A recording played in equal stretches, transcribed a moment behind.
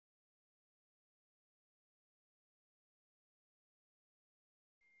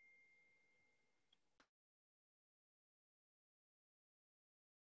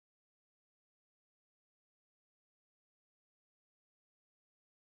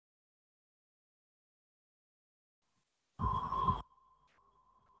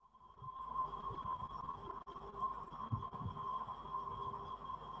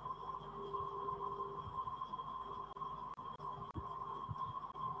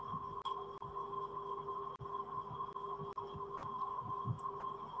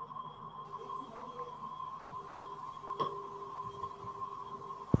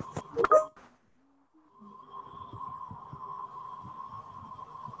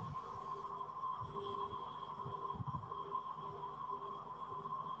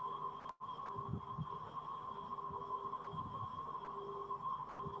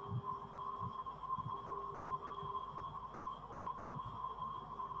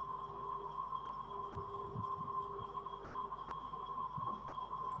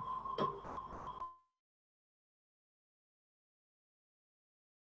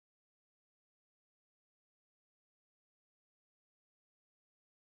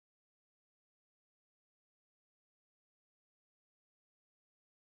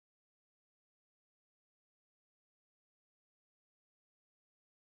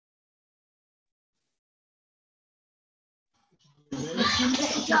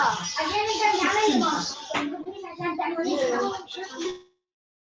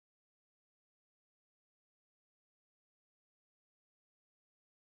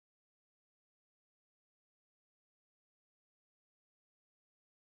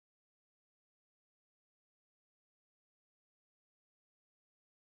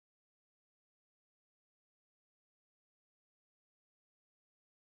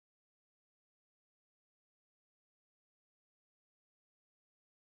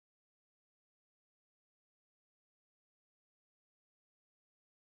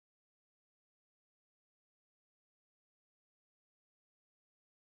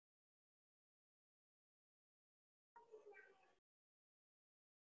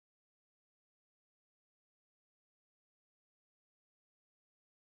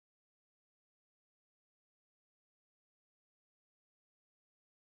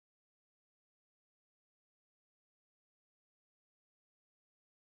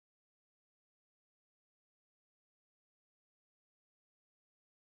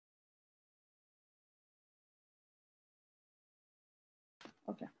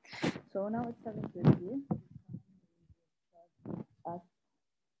Okay, so now it's 7:30. At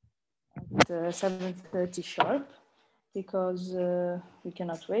 7:30 sharp, because we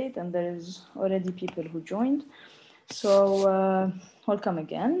cannot wait, and there is already people who joined. So welcome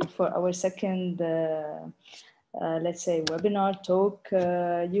again for our second, let's say, webinar talk.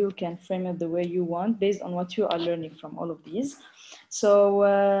 You can frame it the way you want based on what you are learning from all of these. So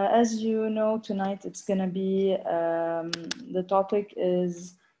as you know, tonight it's gonna be, the topic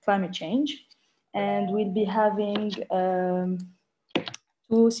is climate change, and we'll be having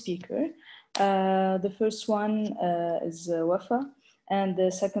two speakers. The first one is Wafa, and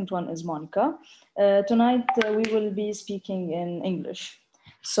the second one is Monika. Tonight we will be speaking in English.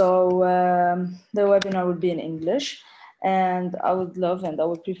 So the webinar will be in English, and I would love and I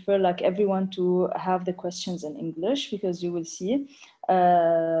would prefer like everyone to have the questions in English, because you will see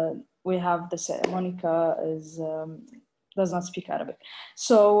we have the Monika is does not speak Arabic.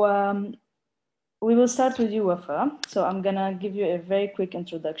 So we will start with you, Wafa. So I'm gonna give you a very quick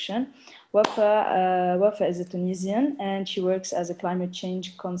introduction. Wafa is a Tunisian, and she works as a climate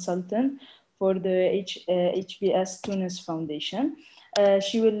change consultant for the HBS Tunis Foundation.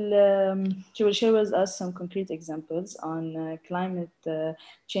 She will share with us some concrete examples on climate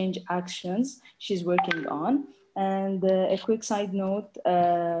change actions she's working on. And a quick side note,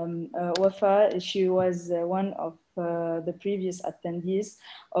 Wafa, she was one of the previous attendees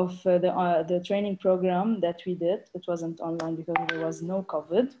of the training program that we did. It wasn't online because there was no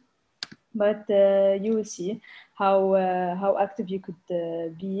COVID, but you will see how active you could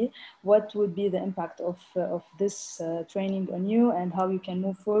be, what would be the impact of this training on you, and how you can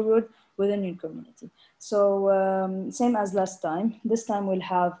move forward within your community. So same as last time, this time we'll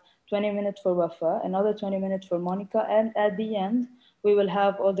have 20 minutes for Wafa, another 20 minutes for Monika, and at the end, we will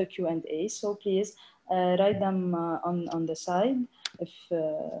have all the Q&A. So please write them on the side,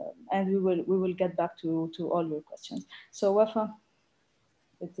 and we will get back to all your questions. So Wafa,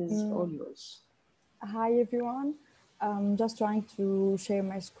 it is all yours. Hi everyone. I'm just trying to share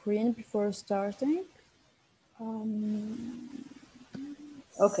my screen before starting.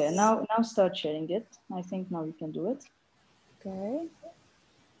 Okay, now start sharing it. I think now you can do it. Okay.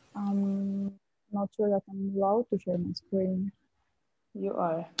 I'm not sure that I'm allowed to share my screen. You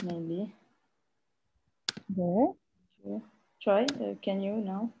are, maybe. There. Sure. Try. Can you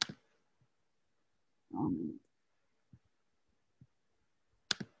now?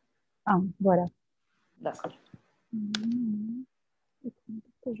 Voilà. D'accord.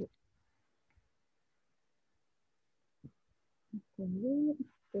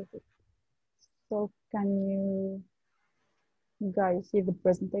 So can you guys see the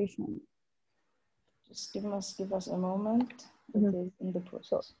presentation? Just give us a moment. It is in the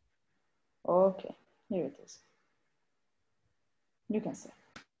process. Okay, here it is. You can see.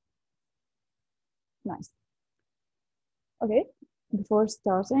 Nice. Okay, before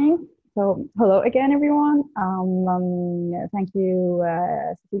starting, so hello again, everyone. Thank you,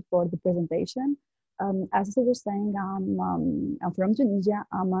 Cecile, for the presentation. As Cecile was saying, I'm from Tunisia.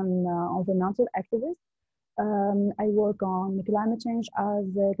 I'm an environmental activist. I work on climate change as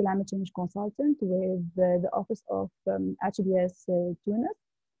a climate change consultant with the office of HBS Tunis.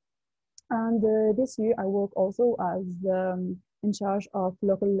 And this year I work also as in charge of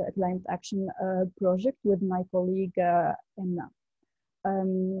local climate action project with my colleague Emna.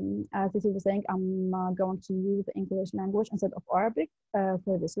 As Cecile was saying, I'm going to use the English language instead of Arabic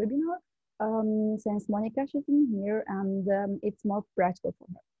for this webinar, since Monika isn't here and it's more practical for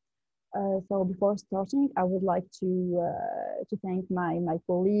her. So before starting, I would like to thank my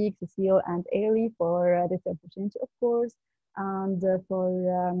colleagues, Cecile and Ailey, for this opportunity, of course, and for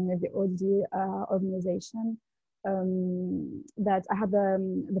the OD organization. That I had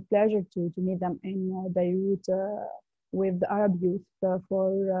the pleasure to meet them in Beirut with the Arab Youth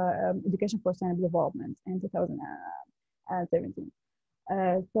for Education for Sustainable Development in 2017.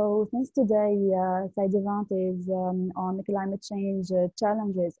 So since today, side event is on the climate change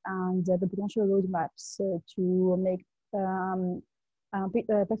challenges and the potential roadmaps to make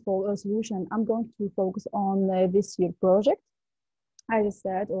peaceful solution, I'm going to focus on this year project. As I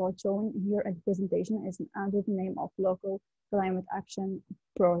said, or shown here at the presentation is under the name of Local Climate Action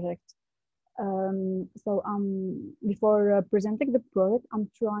Project. Before presenting the project, I'll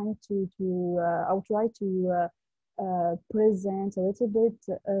try to present a little bit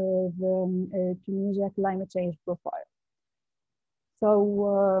the Tunisia climate change profile. So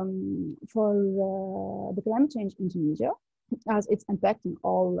for the climate change in Tunisia, as it's impacting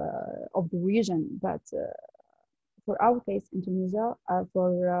all of the region, but for our case in Tunisia, if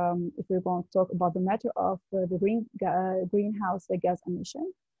we're going to talk about the matter of the greenhouse gas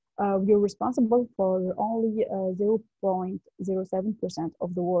emission, we're responsible for only 0.07%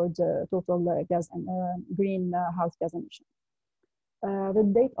 of the world's total gas and greenhouse gas emission. The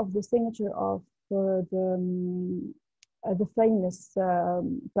date of the signature of the famous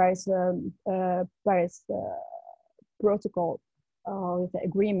Paris Protocol, the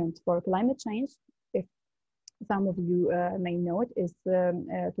agreement for climate change, if some of you may know it, it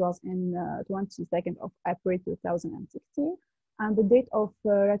was in 22nd of April 2016. And the date of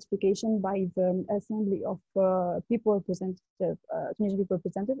ratification by the Assembly of People Representative, Tunisian People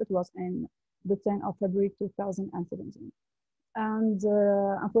Representative, it was in the 10th of February 2017. And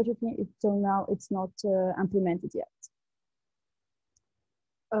unfortunately, till now, it's not implemented yet.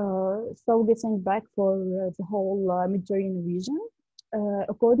 So getting back for the whole Mediterranean region,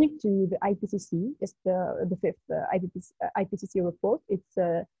 according to the IPCC, it's the fifth IPCC report. It's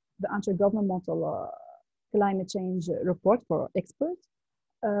the intergovernmental climate change report for experts.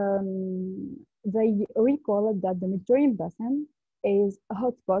 They recall that the Mediterranean basin is a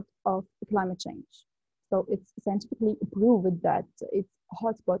hotspot of climate change. So it's scientifically proved that it's a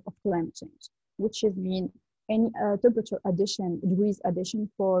hotspot of climate change, which is mean any temperature addition, degrees addition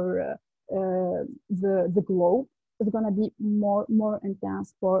for the globe is going to be more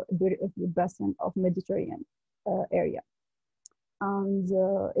intense for the basin of Mediterranean area. And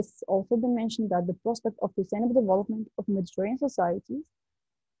it's also been mentioned that the prospect of sustainable development of Mediterranean societies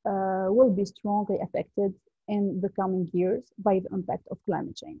will be strongly affected in the coming years by the impact of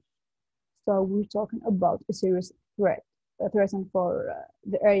climate change. So we're talking about a serious threat for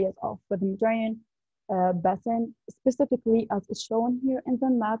the areas of the Mediterranean basin, specifically as is shown here in the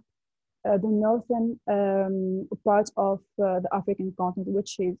map, the northern part of the African continent,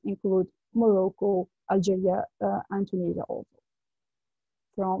 which include Morocco, Algeria, and Tunisia also,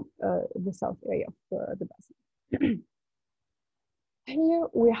 from the south area of the basin. Here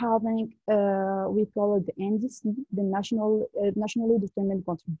we're having, we call it the NDC, the Nationally Determined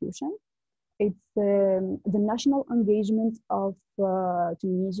Contribution. It's the national engagement of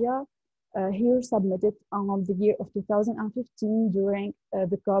Tunisia, here submitted on the year of 2015 during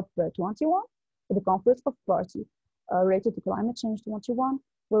the COP21, the Conference of Parties related to Climate Change 21,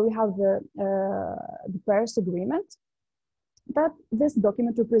 where we have the Paris Agreement. That this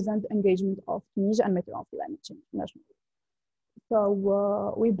document represents the engagement of Tunisia and Mediterranean climate change nationally. So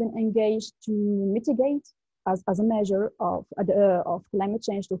we've been engaged to mitigate as a measure of climate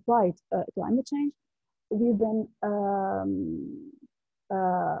change, to fight climate change. We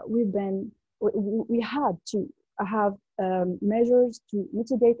had to have measures to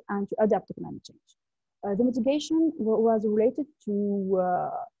mitigate and to adapt to climate change. The mitigation was related to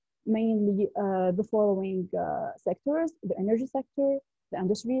mainly the following sectors: the energy sector, the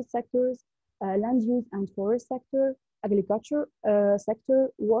industry sectors, land use and forest sector, agriculture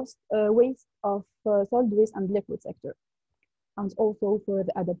sector, waste of solid waste and liquid sector. And also for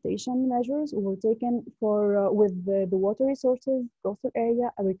the adaptation measures were taken for with the water resources, coastal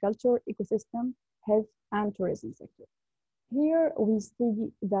area, agriculture, ecosystem, health, and tourism sector. Here we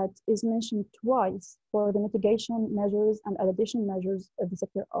see that is mentioned twice for the mitigation measures and adaptation measures of the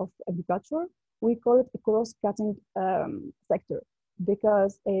sector of agriculture. We call it a cross-cutting sector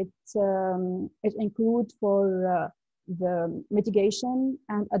because it includes for the mitigation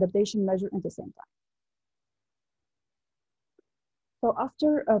and adaptation measure at the same time. So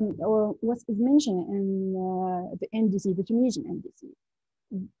after what is mentioned in the NDC, the Tunisian NDC,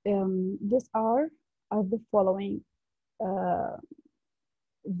 these are the following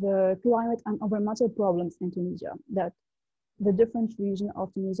the climate and environmental problems in Tunisia that the different region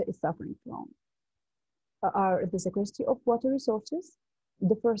of Tunisia is suffering from are the scarcity of water resources,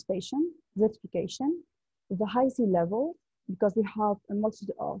 deforestation, desertification, the high sea level, because we have a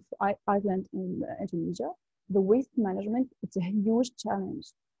multitude of islands in Tunisia. The waste management, it's a huge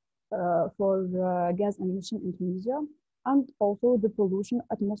challenge for gas emission in Tunisia, and also the pollution,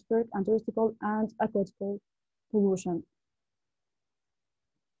 atmospheric, terrestrial, and aquatic pollution.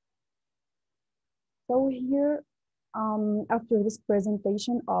 So here, after this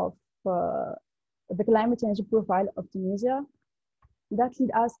presentation of the climate change profile of Tunisia, that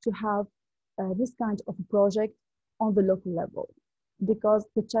led us to have this kind of project on the local level, because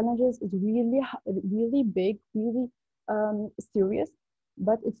the challenges is really big, really serious,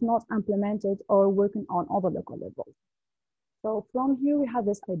 but it's not implemented or working on the local level. So from here, we have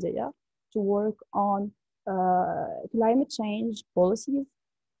this idea to work on climate change policies,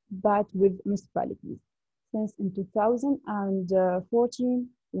 but with municipalities. Since in 2014,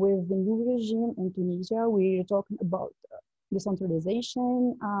 with the new regime in Tunisia, we're talking about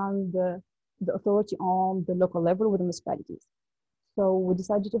decentralization and the authority on the local level with the municipalities. So we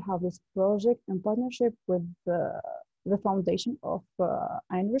decided to have this project in partnership with the foundation of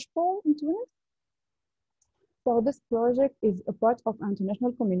Heinrich Paul in Tunis. So this project is a part of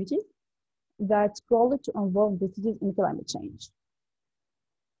international community that called to involve the cities in climate change.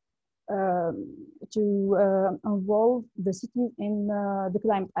 To involve the cities in the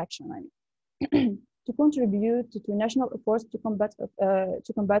climate action, to contribute to national efforts to combat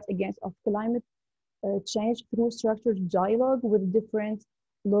against climate change through structured dialogue with different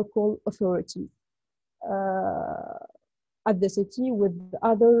local authorities at the city, with the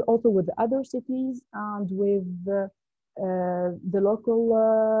other cities, and with the local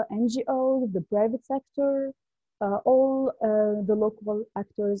NGOs, the private sector, all the local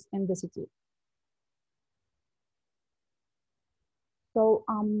actors in the city. So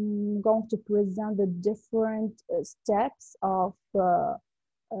I'm going to present the different steps of the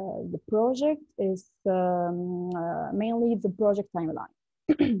project. Is mainly the project timeline.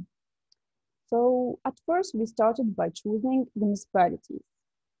 So at first we started by choosing the municipalities.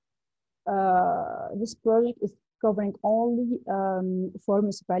 This project is covering only 4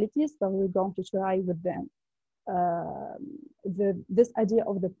 municipalities, so we're going to try with them this idea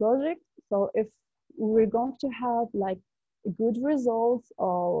of the project. So if we're going to have like good results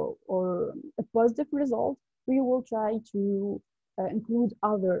or a positive result, we will try to include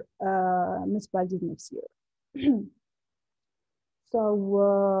other municipalities next year. So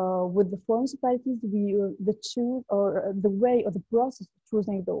with the 4 municipalities, the way or the process of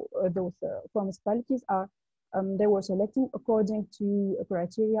choosing those 4 municipalities are they were selecting according to a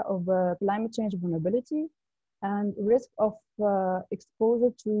criteria of climate change vulnerability and risk of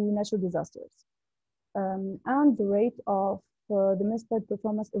exposure to natural disasters, and the rate of the municipal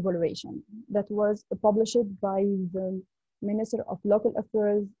performance evaluation that was published by the Minister of Local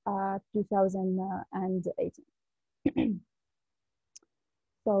Affairs at 2018.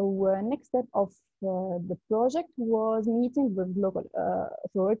 So next step of the project was meeting with local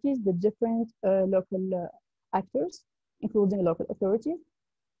authorities, the different local actors, including local authorities.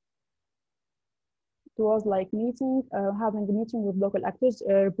 It was like having a meeting with local actors,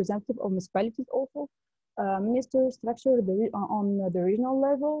 representative of municipalities also, minister structure on the regional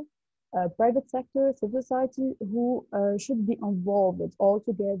level, private sector, civil society, who should be involved all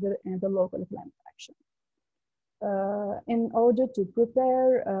together in the local climate action. In order to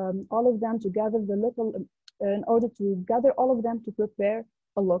prepare all of them to gather all of them to prepare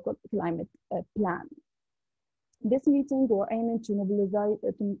a local climate plan. This meeting were aiming to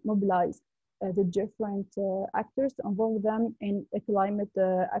mobilize the different actors to involve them in a climate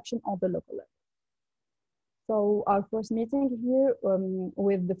action on the local level. So our first meeting here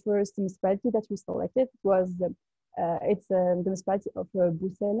with the first municipality that we selected was it's the municipality of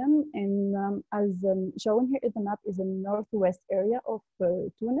Bousalem, and as shown here in the map is the northwest area of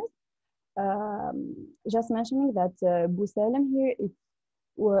Tunis. Just mentioning that Bousalem here is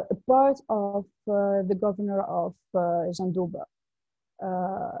a part of the governor of Jandouba.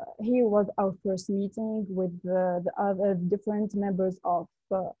 Here was our first meeting with the other different members of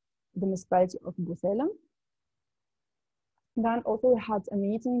the municipality of Bousalem. Then also we had a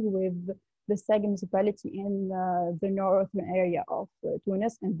meeting with the second municipality in the northern area of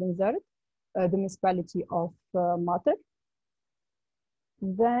Tunis and Benzert, the municipality of Mater.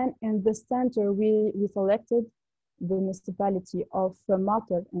 Then in the center, we selected the municipality of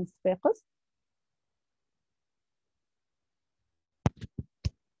Mater and Sfax.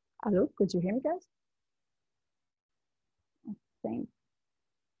 Hello, could you hear me, guys? Thanks.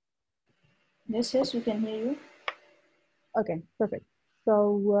 Yes, yes, we can hear you. Okay, perfect.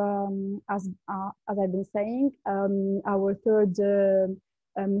 So as I've been saying, our third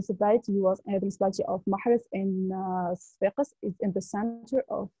municipality was the municipality of Mahres in Sfax. It's in the center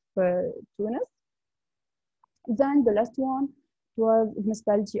of Tunis. Then the last one was the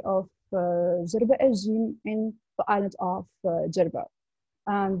municipality of Jerba Ajim in the island of Jerba.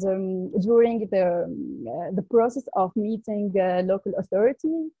 And during the process of meeting local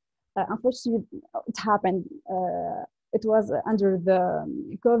authorities, unfortunately, it happened. It was under the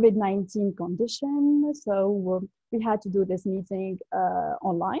COVID-19 condition, so we had to do this meeting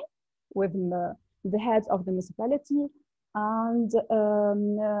online with the heads of the municipality and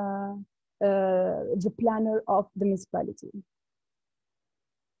the planner of the municipality.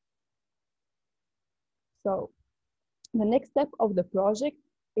 So the next step of the project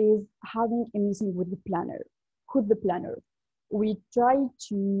is having a meeting with the planner. Who's the planner? We try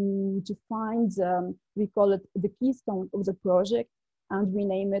to find, we call it the keystone of the project, and we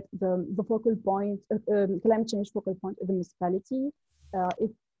name it the focal point, climate change focal point of the municipality.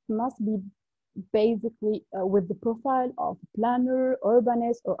 It must be basically with the profile of planner,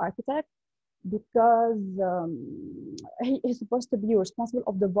 urbanist, or architect, because he is supposed to be responsible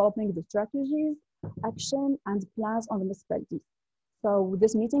of developing the strategies, action, and plans on the municipality. So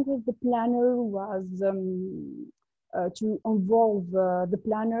this meeting with the planner was to involve the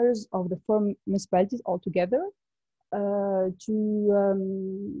planners of the four municipalities all together to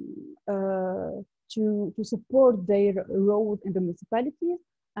support their roles in the municipalities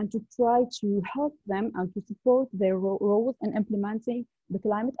and to try to help them and to support their roles in implementing the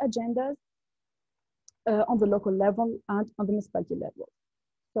climate agendas on the local level and on the municipality level.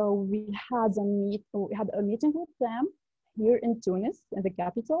 So we had a meeting with them here in Tunis, in the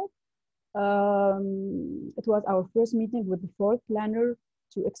capital. It was our first meeting with the fourth planner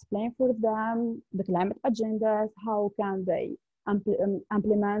to explain for them the climate agendas, how can they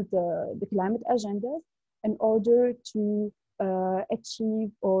implement the climate agendas in order to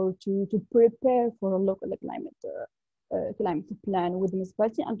achieve or to prepare for a local climate plan with the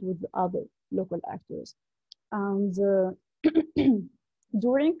municipality and with the other local actors. And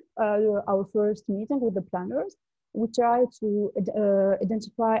during our first meeting with the planners, we try to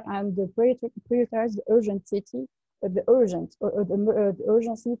identify and prioritize the urgency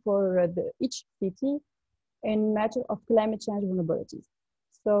for each city in matter of climate change vulnerabilities.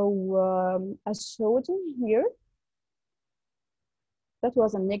 So as shown here, that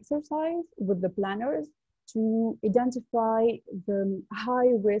was an exercise with the planners to identify the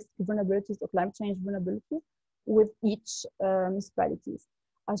high risk vulnerabilities of climate change vulnerabilities with each municipalities.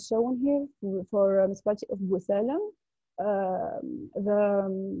 As shown here for municipality of Busalam, the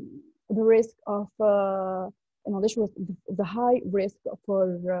risk of in addition was the high risk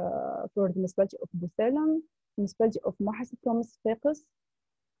for the municipality of Busalam, municipality of Mahres from Sfax,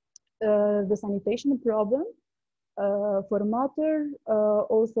 the sanitation problem. For Mater,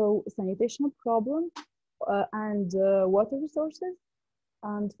 also sanitation problem and water resources,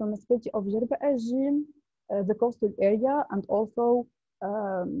 and from the municipality of Jerba Ajim, the coastal area, and also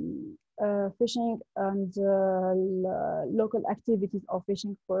fishing and local activities of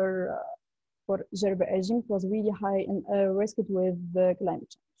fishing for Jerba Ajim was really high and risked with the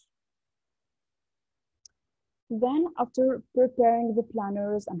climate change. Then, after preparing the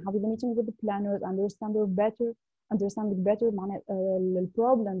planners and having a meeting with the planners, understanding better the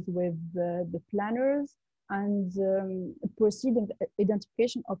problems with the planners and proceeding the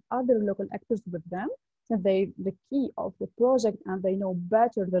identification of other local actors with them, since they the key of the project and they know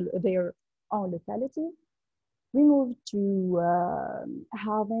better their own locality. We moved to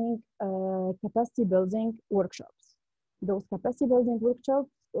having capacity building workshops. Those capacity building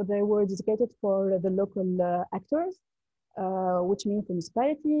workshops, they were dedicated for the local actors, which means the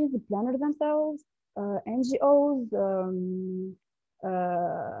municipalities, the planners themselves, NGOs,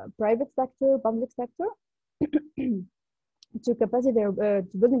 private sector, public sector, to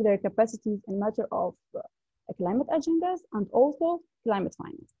building their capacities in matter of climate agendas and also climate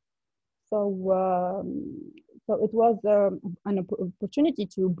finance. So, so it was an opportunity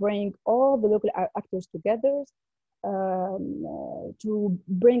to bring all the local actors together, to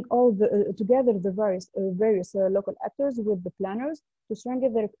bring all together the various local actors with the planners to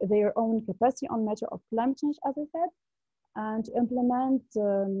strengthen their own capacity on matter of climate change, as I said, and to implement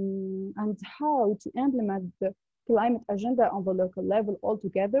and how to implement the climate agenda on the local level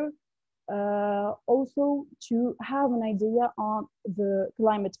altogether. Also to have an idea on the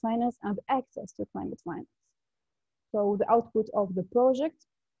climate finance and access to climate finance. So the output of the project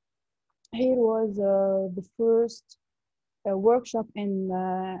here was the first workshop in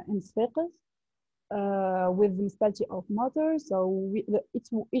Sfax with the municipality of Mater. So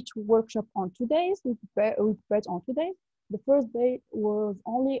each workshop on 2 days, we prepared on 2 days. The first day was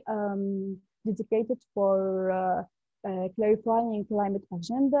only dedicated for clarifying climate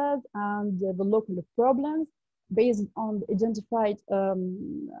agendas and the local problems based on identified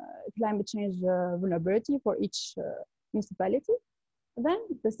climate change vulnerability for each municipality. Then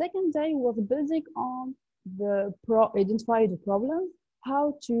the second day was building on the identified problems,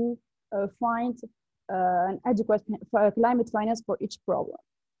 how to find an adequate climate finance for each problem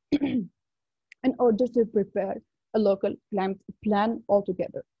in order to prepare a local climate plan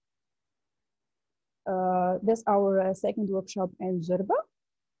altogether. That's our second workshop in Jerba.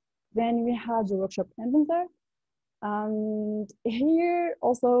 Then we had the workshop in Banzar. And here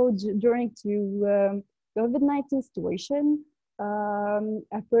also during the COVID-19 situation,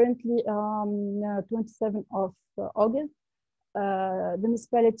 apparently 27th of August, the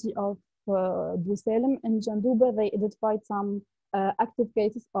municipality of Busalem and Janduba, they identified some active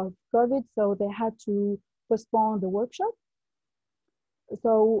cases of COVID, so they had to postpone the workshop.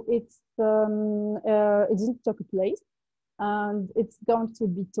 So it didn't take place, and it's going to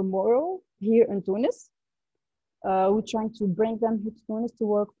be tomorrow here in Tunis. We're trying to bring them here to Tunis to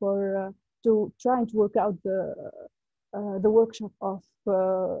work to try to work out the workshop of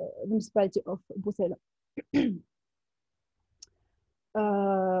the municipality of Busalem.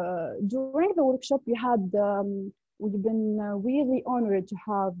 During the workshop, we've been really honored to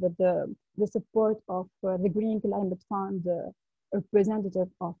have the support of the Green Climate Fund representative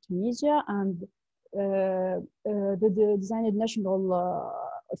of Tunisia and the designated national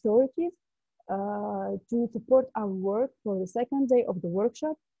authorities to support our work for the second day of the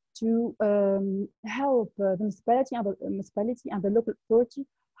workshop to help the municipality and the local authority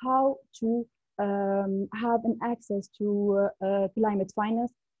how to have an access to climate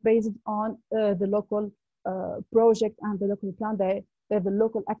finance based on the local project and the local plan that the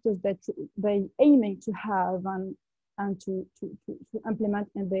local actors that they aiming to have and to implement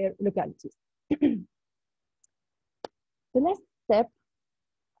in their localities. The next step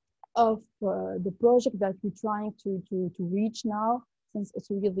of the project that we're trying to reach now, since it's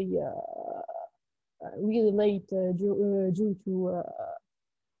really really late due to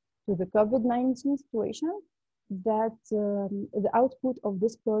the COVID-19 situation, that the output of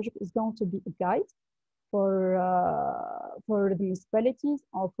this project is going to be a guide for the municipalities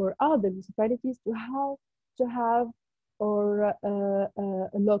or for other municipalities to how to have or a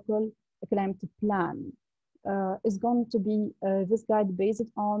local climate plan. Is going to be this guide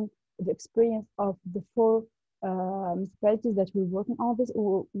based on the experience of the 4 municipalities that we're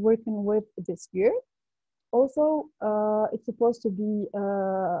working with this year. Also, it's supposed to be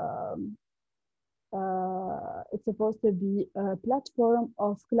a platform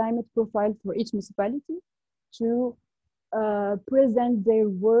of climate profile for each municipality to present their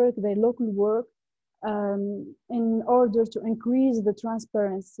work, their local work, in order to increase the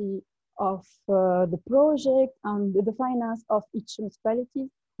transparency of the project and the finance of each municipality.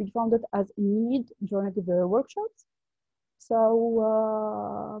 We found it as a need during the workshops.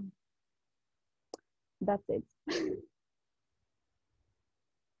 So that's it.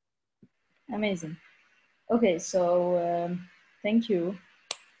 Amazing. Okay, so thank you.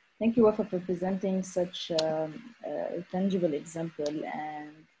 Thank you, Wafa, for presenting such a tangible example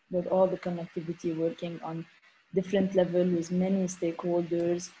and with all the connectivity working on different levels with many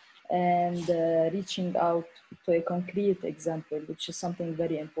stakeholders and reaching out to a concrete example, which is something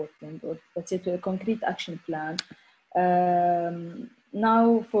very important, or let's say to a concrete action plan.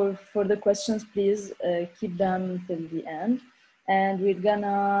 Now for the questions, please keep them till the end. And we're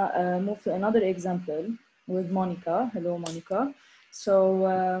gonna move to another example with Monika. Hello, Monika. So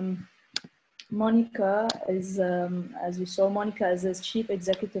Monika is, as you saw, Monika is a Chief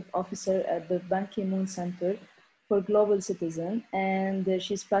Executive Officer at the Ban Ki-moon Center for Global Citizen, and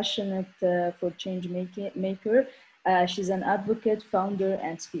she's passionate for change maker. She's an advocate, founder,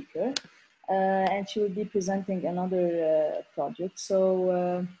 and speaker, and she will be presenting another project.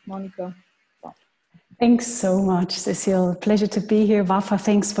 So Monika. Thanks so much, Cecile. Pleasure to be here. Wafa,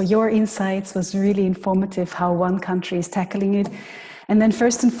 thanks for your insights. It was really informative how one country is tackling it. And then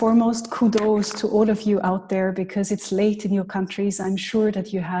first and foremost, kudos to all of you out there, because it's late in your countries. I'm sure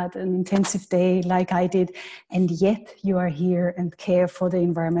that you had an intensive day like I did, and yet you are here and care for the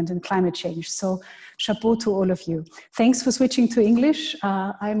environment and climate change. So chapeau to all of you. Thanks for switching to English.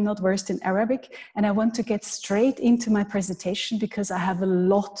 I'm not versed in Arabic, and I want to get straight into my presentation because I have a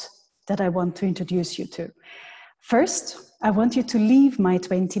lot that I want to introduce you to. First, I want you to leave my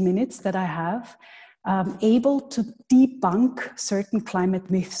 20 minutes that I have able to debunk certain climate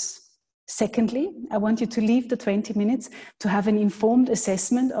myths. Secondly, I want you to leave the 20 minutes to have an informed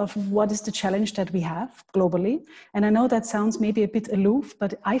assessment of what is the challenge that we have globally. And I know that sounds maybe a bit aloof,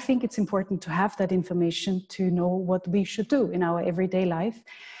 but I think it's important to have that information to know what we should do in our everyday life.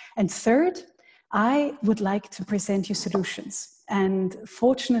 And third, I would like to present you solutions. And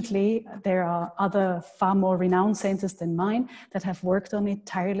fortunately, there are other far more renowned centers than mine that have worked on it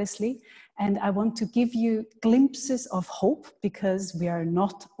tirelessly. And I want to give you glimpses of hope because we are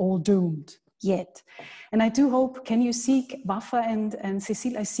not all doomed yet. And I do hope, can you see Wafa and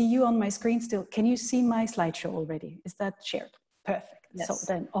Cécile? I see you on my screen still. Can you see my slideshow already? Is that shared? Perfect. Yes. So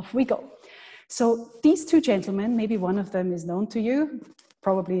then off we go. So these two gentlemen, maybe one of them is known to you,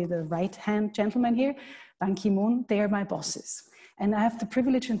 probably the right-hand gentleman here, Ban Ki-moon, they are my bosses. And I have the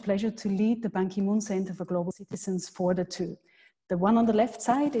privilege and pleasure to lead the Ban Ki-moon Center for Global Citizens for the two. The one on the left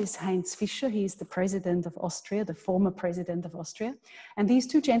side is Heinz Fischer. He is the president of Austria, the former president of Austria. And these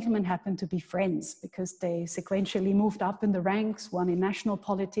two gentlemen happen to be friends because they sequentially moved up in the ranks, one in national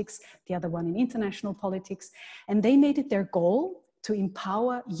politics, the other one in international politics. And they made it their goal to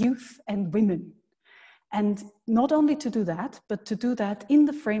empower youth and women. And not only to do that, but to do that in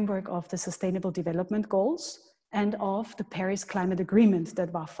the framework of the Sustainable Development Goals and of the Paris Climate Agreement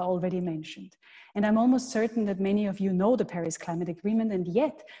that Wafa already mentioned. And I'm almost certain that many of you know the Paris Climate Agreement, and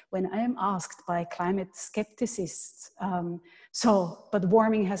yet when I am asked by climate skepticists, but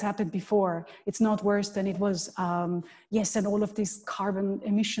warming has happened before, it's not worse than it was, yes, and all of this carbon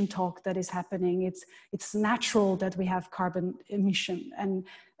emission talk that is happening, it's natural that we have carbon emission, and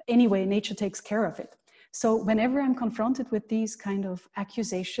anyway, nature takes care of it. So whenever I'm confronted with these kind of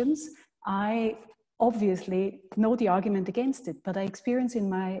accusations, I obviously know the argument against it, but I experience in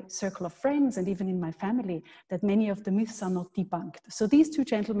my circle of friends and even in my family that many of the myths are not debunked. So these two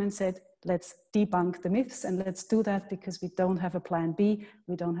gentlemen said, let's debunk the myths, and let's do that because we don't have a plan B,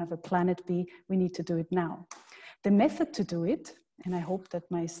 we don't have a planet B, we need to do it now. The method to do it, and I hope that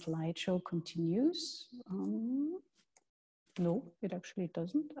my slideshow continues. No, it actually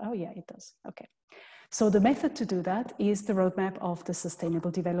doesn't. Oh yeah, it does, okay. So the method to do that is the roadmap of the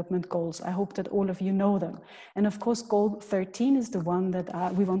Sustainable Development Goals. I hope that all of you know them. And of course, goal 13 is the one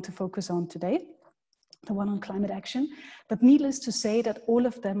that we want to focus on today, the one on climate action. But needless to say that all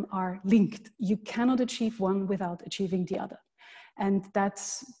of them are linked. You cannot achieve one without achieving the other. And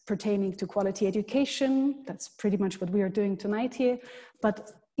that's pertaining to quality education. That's pretty much what we are doing tonight here.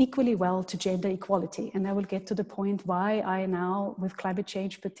 But equally well to gender equality. And I will get to the point why I now, with climate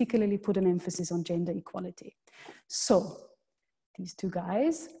change, particularly put an emphasis on gender equality. So these two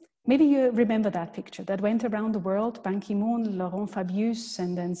guys, maybe you remember that picture that went around the world, Ban Ki-moon, Laurent Fabius,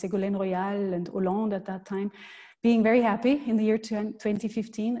 and then Ségolène Royal and Hollande at that time, being very happy in the year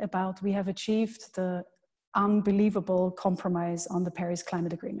 2015 about we have achieved the unbelievable compromise on the Paris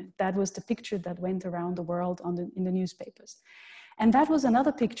Climate Agreement. That was the picture that went around the world in the newspapers. And that was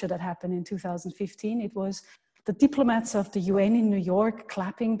another picture that happened in 2015. It was the diplomats of the UN in New York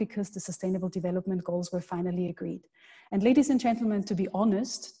clapping because the Sustainable Development Goals were finally agreed. And ladies and gentlemen, to be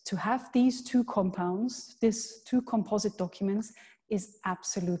honest, to have these two compounds, these two composite documents is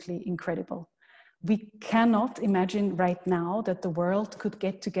absolutely incredible. We cannot imagine right now that the world could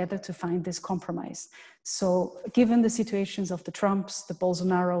get together to find this compromise. So given the situations of the Trumps, the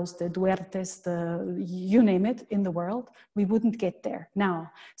Bolsonaros, the Duertes, you name it in the world, we wouldn't get there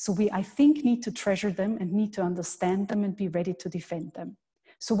now. So we, I think, need to treasure them and need to understand them and be ready to defend them.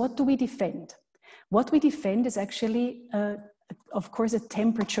 So what do we defend? What we defend is actually, of course, a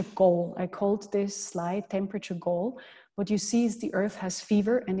temperature goal. I called this slide temperature goal. What you see is the Earth has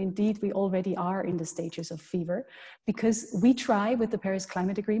fever, and indeed we already are in the stages of fever, because we try with the Paris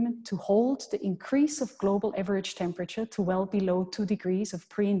Climate Agreement to hold the increase of global average temperature to well below 2 degrees of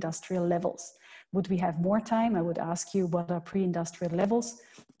pre-industrial levels. Would we have more time? I would ask you, what are pre-industrial levels?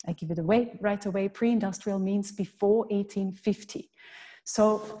 I give it away right away. Pre-industrial means before 1850.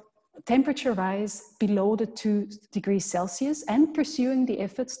 So temperature rise below the 2 degrees Celsius and pursuing the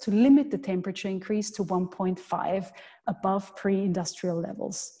efforts to limit the temperature increase to 1.5 above pre-industrial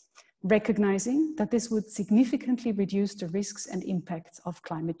levels, recognizing that this would significantly reduce the risks and impacts of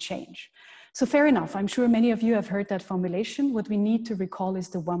climate change. So fair enough, I'm sure many of you have heard that formulation. What we need to recall is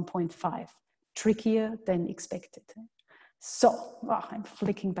the 1.5, trickier than expected. So, I'm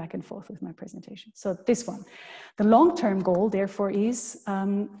flicking back and forth with my presentation. So this one, the long-term goal, therefore, is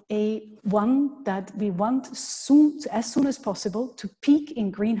one that we want as soon as possible to peak in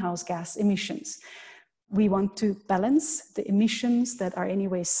greenhouse gas emissions. We want to balance the emissions that are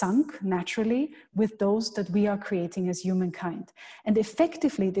anyway sunk naturally with those that we are creating as humankind. And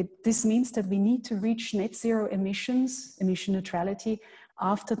effectively, this means that we need to reach net zero emissions, emission neutrality,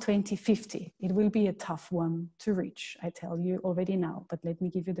 after 2050. It will be a tough one to reach, I tell you already now, but let me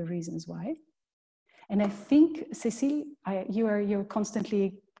give you the reasons why. And I think, Cécile, you're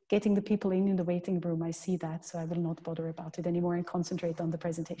constantly getting the people in the waiting room. I see that, so I will not bother about it anymore and concentrate on the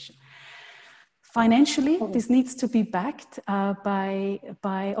presentation. Financially, this needs to be backed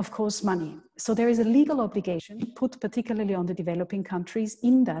by, of course, money. So there is a legal obligation put particularly on the developing countries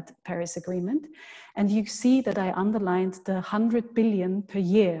in that Paris Agreement. And you see that I underlined the 100 billion per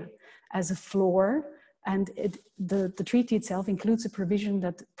year as a floor. And the treaty itself includes a provision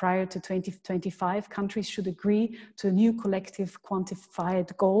that prior to 2025, countries should agree to a new collective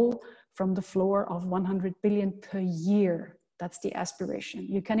quantified goal from the floor of 100 billion per year. That's the aspiration.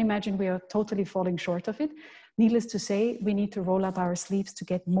 You can imagine we are totally falling short of it. Needless to say, we need to roll up our sleeves to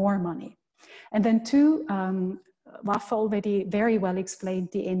get more money. And then two, Wafa already very well explained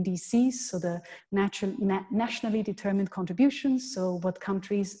the NDCs, so the nationally determined contributions, so what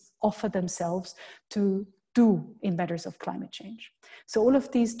countries offer themselves to do in matters of climate change. So all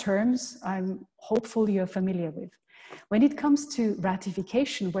of these terms, I'm hopeful you're familiar with. When it comes to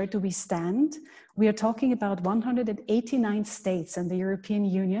ratification, where do we stand? We are talking about 189 states and the European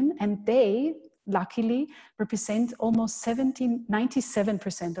Union, and they, luckily, represent almost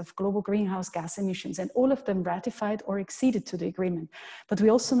 97% of global greenhouse gas emissions, and all of them ratified or acceded to the agreement. But we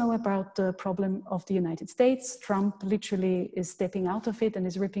also know about the problem of the United States. Trump literally is stepping out of it and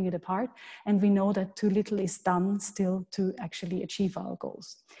is ripping it apart, and we know that too little is done still to actually achieve our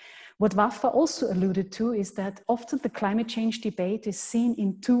goals. What Wafa also alluded to is that often the climate change debate is seen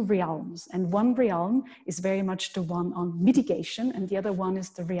in two realms. And one realm is very much the one on mitigation, and the other one is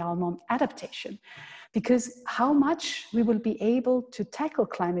the realm on adaptation. Because how much we will be able to tackle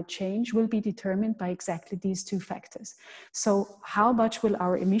climate change will be determined by exactly these two factors. So how much will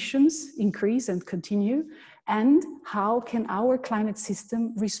our emissions increase and continue? And how can our climate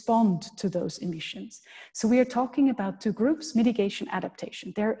system respond to those emissions? So we are talking about two groups, mitigation,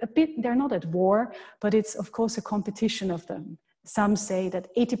 adaptation. They're not at war, but it's of course a competition of them. Some say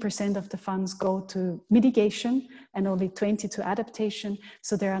that 80% of the funds go to mitigation and only 20% to adaptation.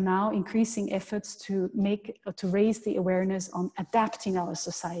 So there are now increasing efforts to raise the awareness on adapting our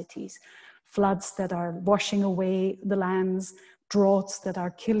societies. Floods that are washing away the lands, droughts that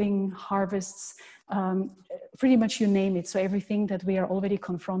are killing harvests, pretty much you name it. So everything that we are already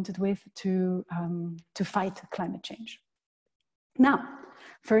confronted with to fight climate change. Now,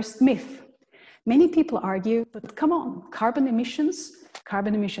 first myth. Many people argue, but come on, carbon emissions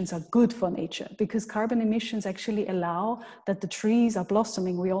are good for nature because carbon emissions actually allow that the trees are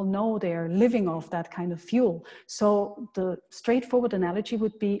blossoming. We all know they are living off that kind of fuel. So the straightforward analogy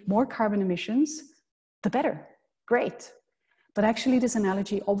would be more carbon emissions, the better. Great. But actually this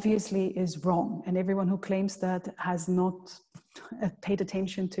analogy obviously is wrong, and everyone who claims that has not paid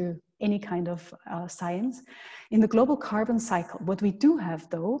attention to any kind of science. In the global carbon cycle, what we do have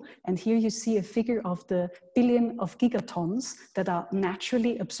though, and here you see a figure of the billion of gigatons that are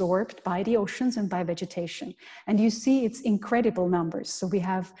naturally absorbed by the oceans and by vegetation. And you see it's incredible numbers. So we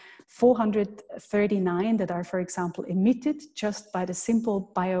have 439 that are, for example, emitted just by the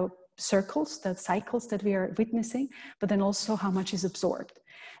simple cycles that we are witnessing, but then also how much is absorbed.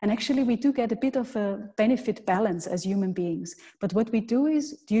 And actually we do get a bit of a benefit balance as human beings. But what we do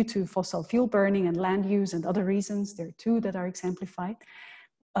is, due to fossil fuel burning and land use and other reasons, there are two that are exemplified,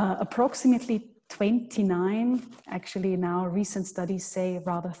 approximately 29, actually now recent studies say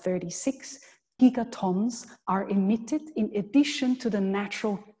rather 36 gigatons are emitted in addition to the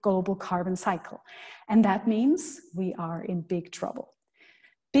natural global carbon cycle. And that means we are in big trouble.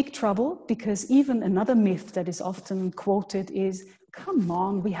 Big trouble because even another myth that is often quoted is, come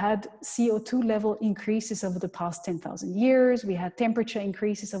on, we had CO2 level increases over the past 10,000 years. We had temperature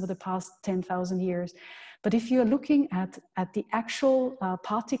increases over the past 10,000 years. But if you're looking at the actual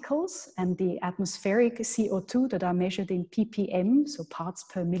particles and the atmospheric CO2 that are measured in ppm, so parts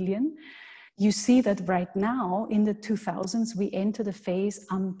per million, you see that right now in the 2000s, we entered a phase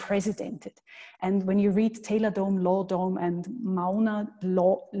unprecedented. And when you read Taylor Dome, Law Dome, and Mauna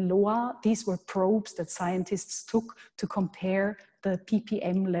Loa, these were probes that scientists took to compare the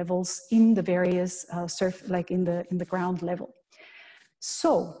ppm levels in the various like in the ground level.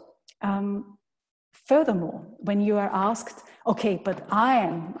 So, furthermore, when you are asked, okay, but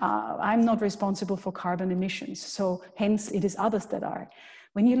I'm not responsible for carbon emissions, so hence it is others that are.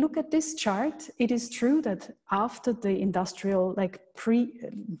 When you look at this chart, it is true that after the industrial, like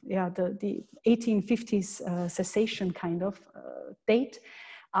the 1850s cessation kind of date,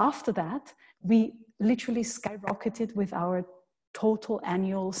 after that, we literally skyrocketed with our total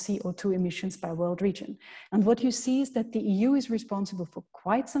annual CO2 emissions by world region. And what you see is that the EU is responsible for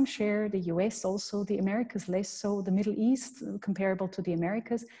quite some share, the US also, the Americas less so, the Middle East comparable to the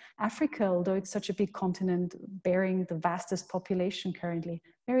Americas, Africa, although it's such a big continent bearing the vastest population currently,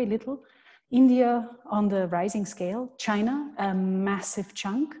 very little. India on the rising scale, China, a massive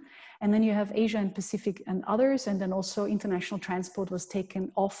chunk. And then you have Asia and Pacific and others. And then also international transport was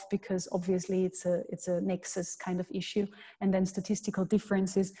taken off because obviously it's a nexus kind of issue. And then statistical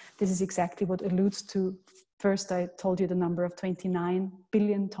differences. This is exactly what alludes to. First, I told you the number of 29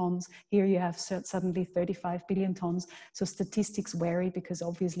 billion tons. Here you have suddenly 35 billion tons. So statistics vary because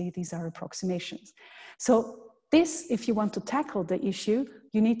obviously these are approximations. So this, if you want to tackle the issue,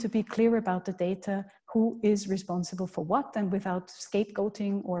 you need to be clear about the data, who is responsible for what, and without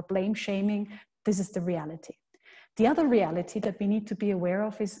scapegoating or blame shaming, this is the reality. The other reality that we need to be aware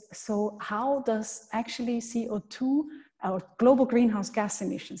of is, so how does actually CO2, our global greenhouse gas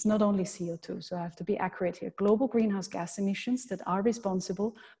emissions, not only CO2, so I have to be accurate here, global greenhouse gas emissions that are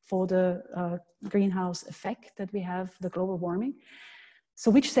responsible for the greenhouse effect that we have, the global warming. So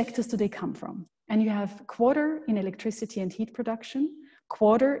which sectors do they come from? And you have quarter in electricity and heat production,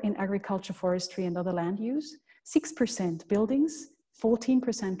 quarter in agriculture, forestry, and other land use, 6% buildings,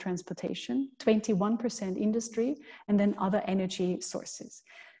 14% transportation, 21% industry, and then other energy sources.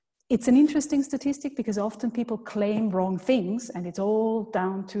 It's an interesting statistic because often people claim wrong things and it's all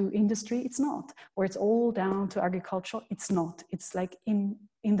down to industry. It's not. Or it's all down to agriculture. It's not. It's like in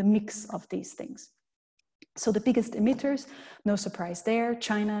the mix of these things. So the biggest emitters, no surprise there,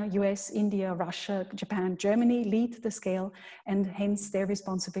 China, US, India, Russia, Japan, Germany lead the scale, and hence their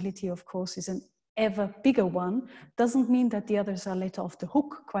responsibility, of course, is an ever bigger one. Doesn't mean that the others are let off the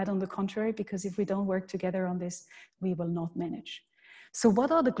hook, quite on the contrary, because if we don't work together on this, we will not manage. So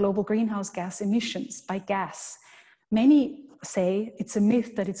what are the global greenhouse gas emissions by gas? Many say it's a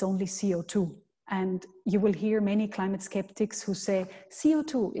myth that it's only CO2. And you will hear many climate skeptics who say,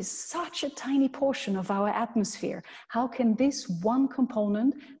 CO2 is such a tiny portion of our atmosphere. How can this one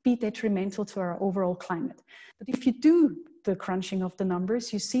component be detrimental to our overall climate? But if you do the crunching of the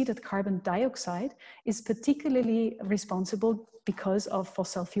numbers, you see that carbon dioxide is particularly responsible because of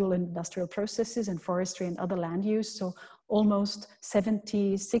fossil fuel and industrial processes and forestry and other land use. So almost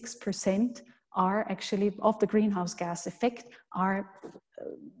 76% are actually of the greenhouse gas effect are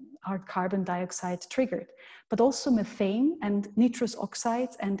carbon dioxide triggered, but also methane and nitrous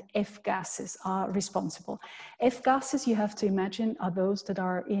oxides and F gases are responsible. F gases, you have to imagine, are those that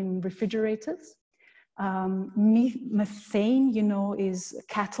are in refrigerators. Methane, you know, is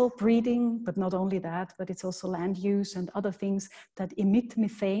cattle breeding, but not only that, but it's also land use and other things that emit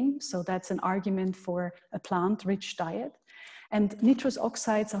methane. So that's an argument for a plant-rich diet. And nitrous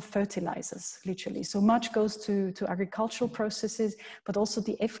oxides are fertilizers, literally. So much goes to agricultural processes, but also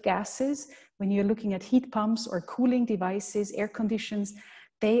the F gases, when you're looking at heat pumps or cooling devices, air conditions,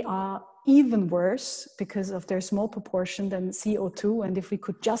 they are even worse because of their small proportion than CO2. And if we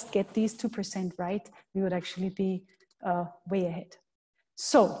could just get these 2% right, we would actually be way ahead.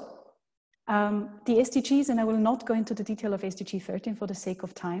 So the SDGs, and I will not go into the detail of SDG 13 for the sake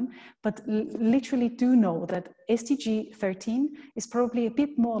of time, but literally do know that SDG 13 is probably a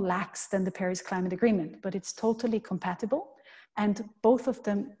bit more lax than the Paris Climate Agreement, but it's totally compatible. And both of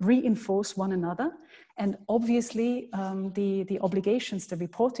them reinforce one another. And obviously, the obligations, the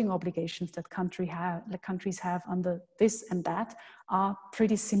reporting obligations that countries have under this and that are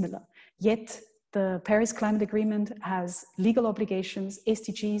pretty similar. Yet, the Paris Climate Agreement has legal obligations.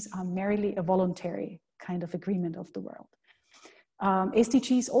 SDGs are merely a voluntary kind of agreement of the world.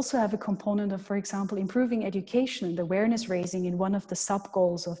 SDGs also have a component of, for example, improving education and awareness raising in one of the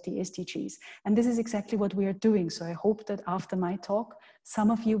sub-goals of the SDGs. And this is exactly what we are doing. So I hope that after my talk,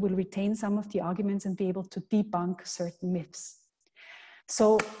 some of you will retain some of the arguments and be able to debunk certain myths.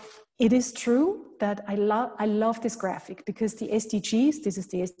 So it is true that I love this graphic because the SDGs, this is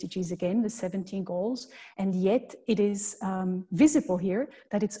the SDGs again, the 17 goals, and yet it is visible here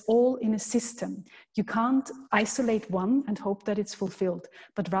that it's all in a system. You can't isolate one and hope that it's fulfilled,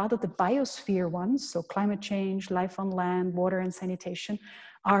 but rather the biosphere ones, so climate change, life on land, water and sanitation,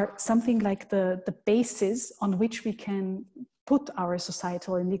 are something like the basis on which we can put our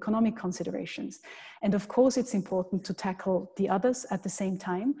societal and economic considerations. And of course, it's important to tackle the others at the same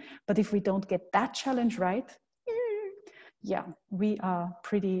time. But if we don't get that challenge right, yeah, we are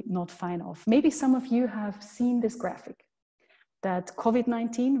pretty not fine off. Maybe some of you have seen this graphic that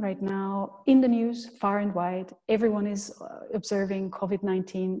COVID-19 right now in the news, far and wide, everyone is observing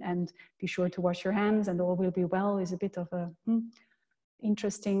COVID-19 and be sure to wash your hands and all will be well is a bit of a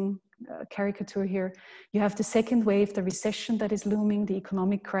interesting caricature here. You have the second wave, the recession that is looming, the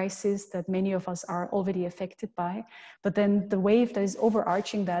economic crisis that many of us are already affected by. But then the wave that is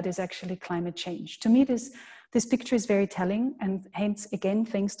overarching that is actually climate change. To me, this picture is very telling, and hence, again,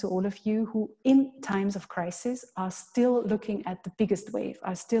 thanks to all of you who in times of crisis are still looking at the biggest wave,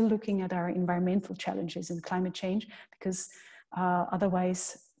 are still looking at our environmental challenges and climate change, because otherwise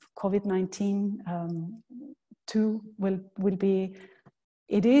COVID-19 too will be,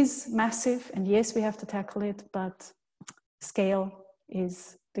 it is massive, and yes, we have to tackle it, but scale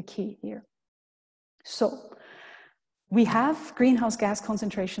is the key here. So we have greenhouse gas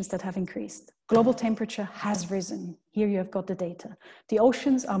concentrations that have increased. Global temperature has risen. Here you have got the data. The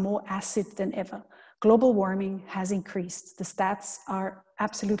oceans are more acid than ever. Global warming has increased. The stats are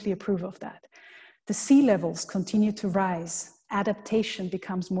absolutely approve of that. The sea levels continue to rise. Adaptation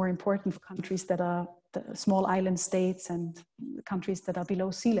becomes more important for countries that are the small island states and countries that are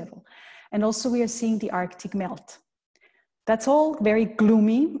below sea level. And also we are seeing the Arctic melt. That's all very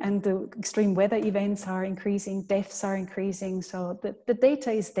gloomy, and the extreme weather events are increasing, deaths are increasing. So the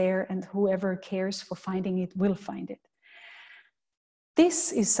data is there, and whoever cares for finding it will find it.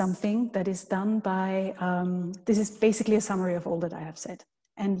 This is something that is done by, this is basically a summary of all that I have said.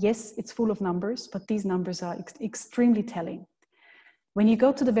 And yes, it's full of numbers, but these numbers are extremely telling. When you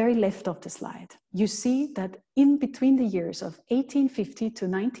go to the very left of the slide, you see that in between the years of 1850 to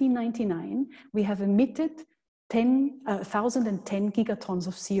 1999, we have emitted 1,010 gigatons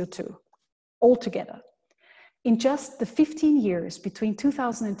of CO2 altogether. In just the 15 years between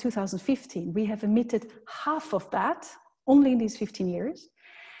 2000 and 2015, we have emitted half of that only in these 15 years.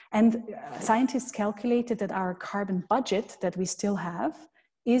 And scientists calculated that our carbon budget that we still have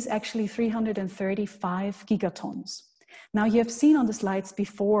is actually 335 gigatons. Now you have seen on the slides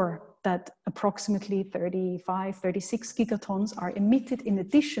before that approximately 35, 36 gigatons are emitted in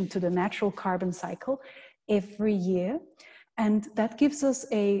addition to the natural carbon cycle every year. And that gives us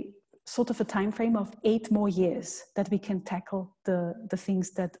a sort of a time frame of 8 more years that we can tackle the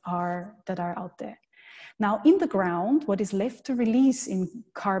things that are out there. Now in the ground, what is left to release in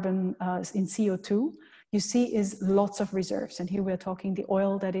carbon, in CO2, you see is lots of reserves. And here we're talking the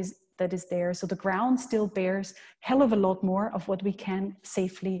oil that is there. So the ground still bears hell of a lot more of what we can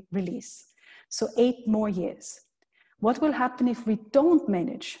safely release. So 8 more years. What will happen if we don't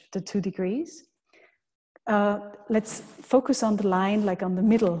manage the 2 degrees? Let's focus on the line, like on the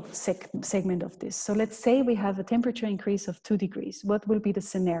middle segment of this. So let's say we have a temperature increase of 2 degrees. What will be the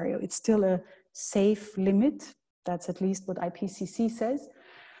scenario? It's still a safe limit. That's at least what IPCC says.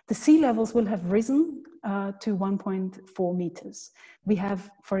 The sea levels will have risen to 1.4 meters. We have,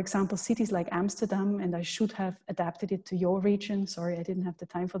 for example, cities like Amsterdam, and I should have adapted it to your region. Sorry, I didn't have the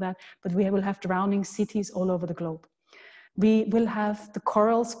time for that. But we will have drowning cities all over the globe. We will have the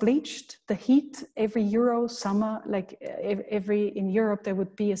corals bleached, the heat every Euro summer, like in Europe, there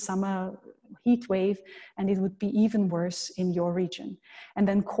would be a summer heat wave, and it would be even worse in your region. And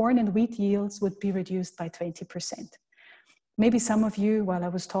then corn and wheat yields would be reduced by 20%. Maybe some of you, while I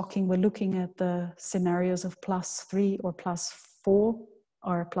was talking, were looking at the scenarios of +3 or +4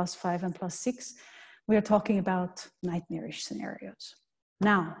 or +5 and +6. We are talking about nightmarish scenarios.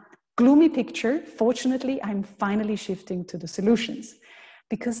 Now, gloomy picture. Fortunately, I'm finally shifting to the solutions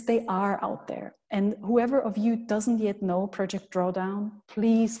because they are out there. And whoever of you doesn't yet know Project Drawdown,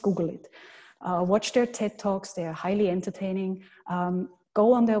 please Google it. Watch their TED Talks. They are highly entertaining.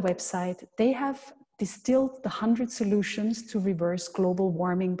 Go on their website. They have distilled the 100 solutions to reverse global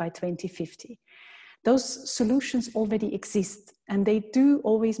warming by 2050. Those solutions already exist, and they do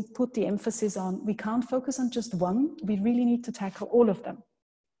always put the emphasis on, we can't focus on just one. We really need to tackle all of them.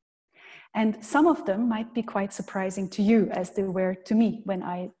 And some of them might be quite surprising to you, as they were to me when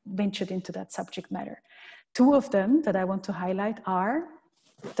I ventured into that subject matter. 2 of them that I want to highlight are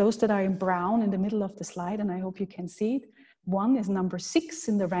those that are in brown in the middle of the slide, and I hope you can see it. One is number 6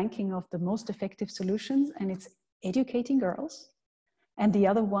 in the ranking of the most effective solutions, and it's educating girls. And the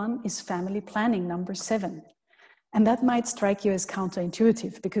other one is family planning, number 7. And that might strike you as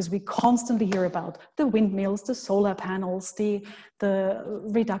counterintuitive because we constantly hear about the windmills, the solar panels, the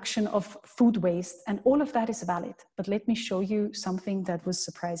reduction of food waste, and all of that is valid. But let me show you something that was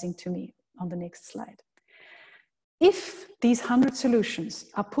surprising to me on the next slide. If these 100 solutions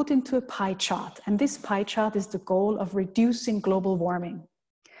are put into a pie chart, and this pie chart is the goal of reducing global warming,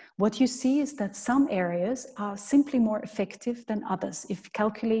 what you see is that some areas are simply more effective than others if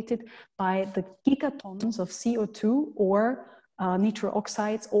calculated by the gigatons of CO2 or nitrous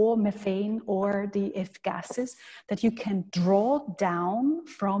oxides or methane or the F gases that you can draw down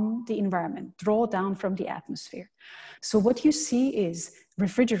from the environment, draw down from the atmosphere. So what you see is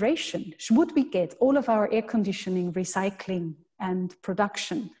refrigeration, would we get all of our air conditioning, recycling and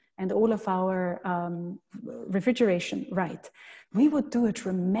production and all of our refrigeration right, we would do a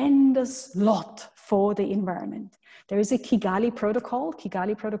tremendous lot for the environment. There is a Kigali Protocol.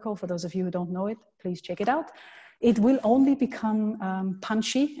 Kigali Protocol, for those of you who don't know it, please check it out. It will only become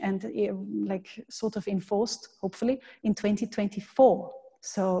punchy and like sort of enforced, hopefully, in 2024.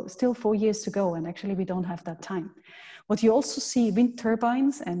 So still 4 years to go, and actually we don't have that time. What you also see, wind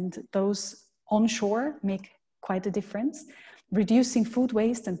turbines and those onshore make quite a difference. Reducing food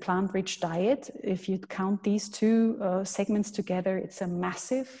waste and plant-rich diet, if you count these two segments together, it's a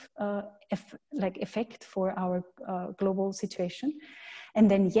massive effect for our global situation. And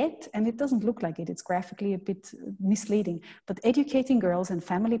then yet, and it doesn't look like it, it's graphically a bit misleading, but educating girls and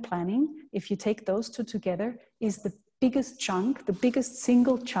family planning, if you take those two together, is the biggest chunk, the biggest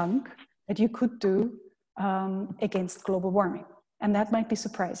single chunk that you could do against global warming. And that might be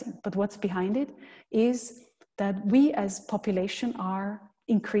surprising, but what's behind it is that we as population are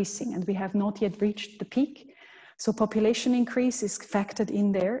increasing and we have not yet reached the peak. So population increase is factored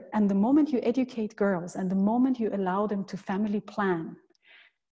in there. And the moment you educate girls and the moment you allow them to family plan,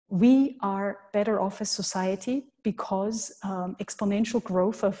 we are better off as society because exponential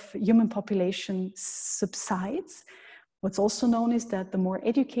growth of human population subsides. What's also known is that the more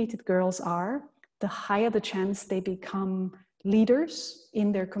educated girls are, the higher the chance they become leaders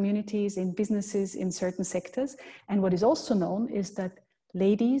in their communities, in businesses, in certain sectors. And what is also known is that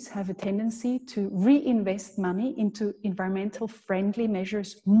ladies have a tendency to reinvest money into environmental friendly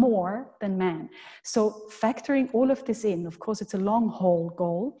measures more than men. So factoring all of this in, of course, it's a long haul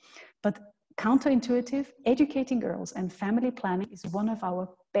goal, but counterintuitive, educating girls and family planning is one of our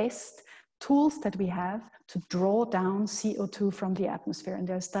best tools that we have to draw down CO2 from the atmosphere. And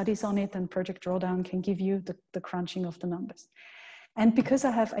there are studies on it, and Project Drawdown can give you the crunching of the numbers. And because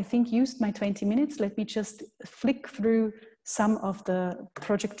I have, I think, used my 20 minutes, let me just flick through some of the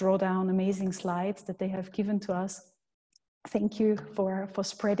Project Drawdown amazing slides that they have given to us. Thank you for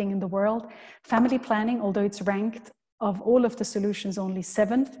spreading in the world. Family planning, although it's ranked of all of the solutions only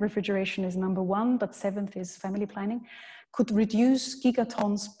 7th, refrigeration is number 1, but 7th is family planning, could reduce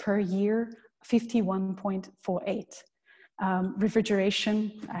gigatons per year, 51.48.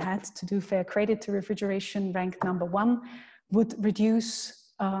 Refrigeration, I had to do fair credit to refrigeration, ranked number 1, would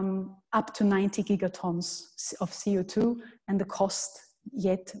reduce up to 90 gigatons of CO2, and the cost,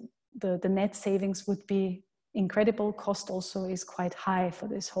 yet the net savings would be incredible. Cost also is quite high for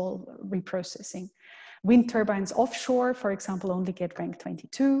this whole reprocessing. Wind turbines offshore, for example, only get rank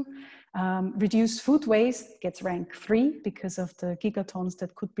 22. Reduce food waste gets rank 3 because of the gigatons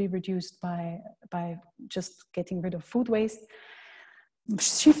that could be reduced by just getting rid of food waste.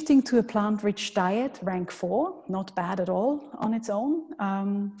 Shifting to a plant-rich diet, rank 4, not bad at all on its own.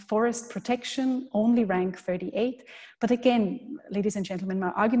 Forest protection, only rank 38. But again, ladies and gentlemen,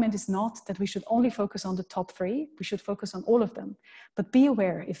 my argument is not that we should only focus on the top 3. We should focus on all of them. But be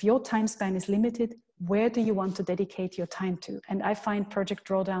aware, if your time span is limited, where do you want to dedicate your time to? And I find Project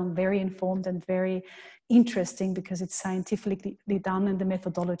Drawdown very informed and very interesting because it's scientifically done and the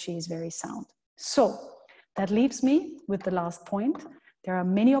methodology is very sound. So that leaves me with the last point. There are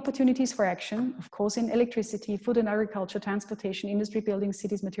many opportunities for action, of course, in electricity, food and agriculture, transportation, industry, buildings,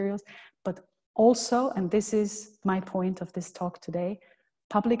 cities, materials, but also, and this is my point of this talk today,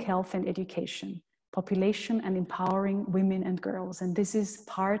 public health and education, population and empowering women and girls. And this is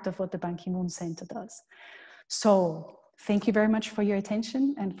part of what the Ban Ki-moon Center does. So thank you very much for your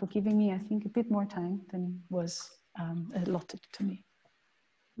attention and for giving me, I think, a bit more time than was allotted to me.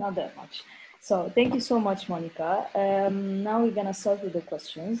 Not that much. So thank you so much, Monika. Now we're gonna start with the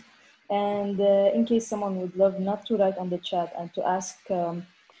questions. And in case someone would love not to write on the chat and to ask,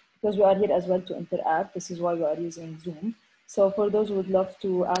 because we are here as well to interact, this is why we are using Zoom. So for those who would love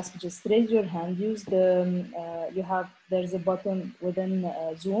to ask, just raise your hand, use the, there's a button within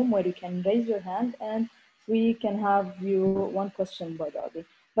Zoom where you can raise your hand and we can have you one question by the other.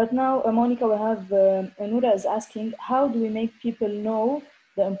 But now, Monika, we have, Noura is asking, how do we make people know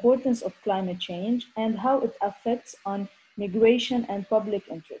the importance of climate change and how it affects on migration and public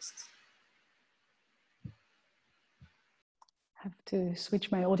interests? I have to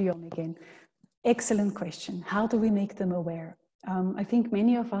switch my audio on again. Excellent question. How do we make them aware? I think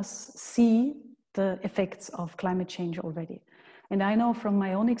many of us see the effects of climate change already. And I know from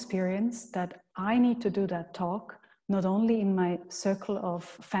my own experience that I need to do that talk not only in my circle of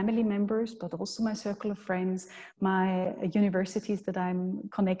family members, but also my circle of friends, my universities that I'm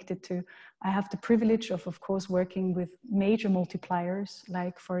connected to. I have the privilege of course, working with major multipliers,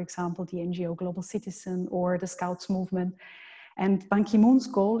 like, for example, the NGO Global Citizen or the Scouts movement. And Ban Ki-moon's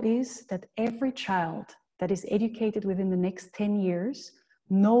goal is that every child that is educated within the next 10 years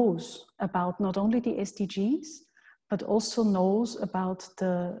knows about not only the SDGs, but also knows about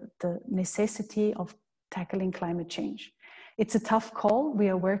the necessity of tackling climate change. It's a tough call. We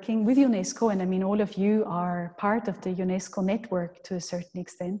are working with UNESCO, and I mean, all of you are part of the UNESCO network to a certain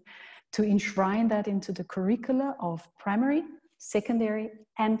extent, to enshrine that into the curricula of primary, secondary,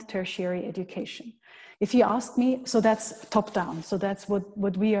 and tertiary education. If you ask me, so that's top down. So that's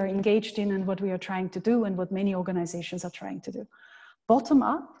what we are engaged in and what we are trying to do and what many organizations are trying to do. Bottom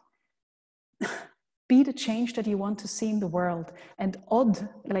up, be the change that you want to see in the world. And ODD,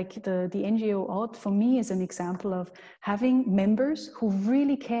 like the NGO ODD, for me is an example of having members who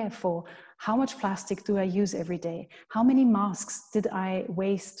really care for how much plastic do I use every day? How many masks did I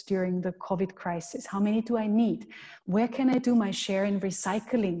waste during the COVID crisis? How many do I need? Where can I do my share in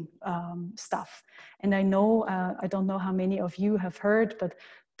recycling stuff? And I know, I don't know how many of you have heard, but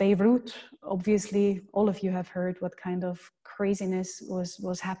Beirut, obviously, all of you have heard what kind of craziness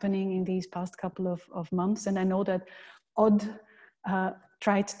was happening in these past couple of months. And I know that ODD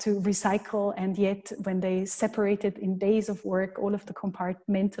tried to recycle, and yet when they separated in days of work all of the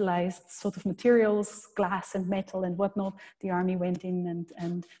compartmentalized sort of materials, glass and metal and whatnot, the army went in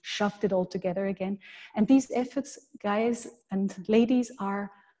and shoved it all together again. And these efforts, guys and ladies,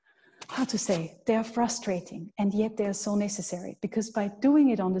 are, how to say, they are frustrating, and yet they are so necessary, because by doing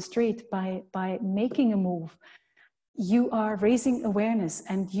it on the street, by making a move, you are raising awareness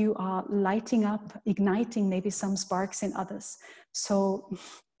and you are lighting up, igniting maybe some sparks in others. So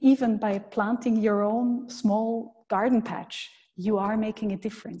even by planting your own small garden patch, you are making a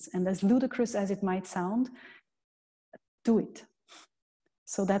difference. And as ludicrous as it might sound, do it.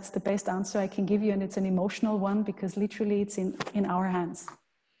 So that's the best answer I can give you. And it's an emotional one, because literally it's in our hands.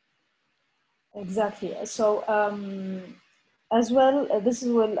 Exactly. So as well, this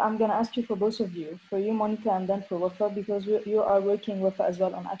is what I'm going to ask you for both of you, for you, Monika, and then for Wafa, because you are working with as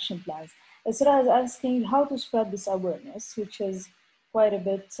well on action plans. So I was asking how to spread this awareness, which is quite a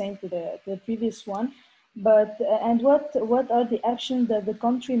bit same to the previous one, but and what are the actions that the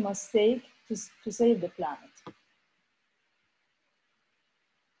country must take to save the planet?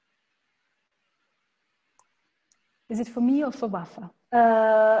 Is it for me or for Wafa?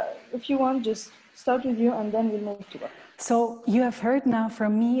 If you want, just start with you and then we'll move to Wafa. So you have heard now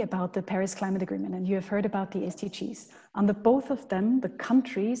from me about the Paris Climate Agreement, and you have heard about the SDGs. Under both of them, the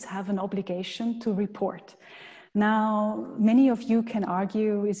countries have an obligation to report. Now, many of you can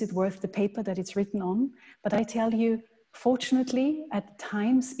argue, is it worth the paper that it's written on? But I tell you, fortunately, at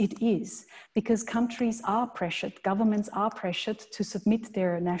times it is, because countries are pressured, governments are pressured to submit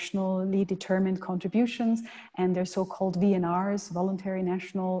their nationally determined contributions and their so-called VNRs, voluntary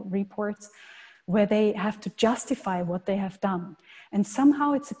national reports, where they have to justify what they have done. And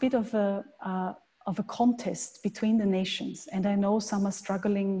somehow it's a bit of a contest between the nations. And I know some are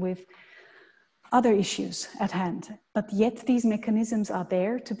struggling with other issues at hand, but yet these mechanisms are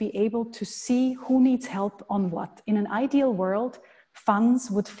there to be able to see who needs help on what. In an ideal world,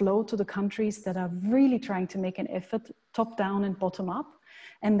 funds would flow to the countries that are really trying to make an effort, top down and bottom up,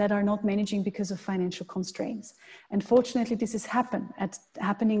 and that are not managing because of financial constraints. And fortunately, this is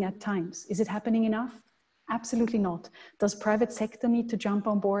happening at times. Is it happening enough? Absolutely not. Does private sector need to jump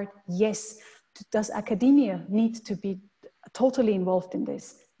on board? Yes. Does academia need to be totally involved in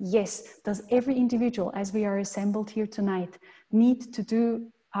this? Yes. Does every individual, as we are assembled here tonight, need to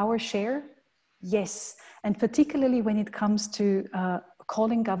do our share? Yes. And particularly when it comes to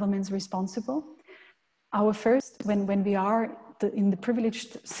calling governments responsible, our first, when we are in the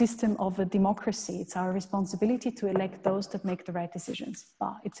privileged system of a democracy, it's our responsibility to elect those that make the right decisions.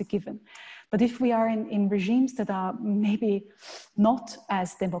 It's a given. But if we are in regimes that are maybe not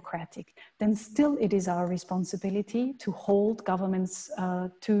as democratic, then still it is our responsibility to hold governments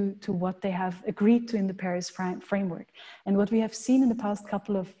to what they have agreed to in the Paris framework. And what we have seen in the past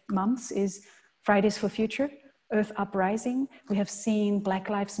couple of months is Fridays for Future, Earth Uprising. We have seen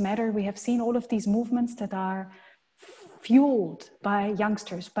Black Lives Matter. We have seen all of these movements that are fueled by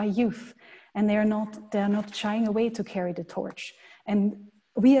youngsters, by youth, and they are not shying away to carry the torch. And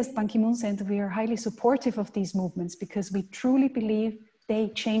we as Ban Ki-moon Center, we are highly supportive of these movements because we truly believe they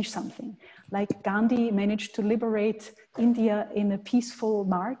change something. Like Gandhi managed to liberate India in a peaceful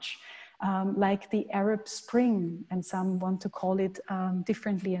march, like the Arab Spring, and some want to call it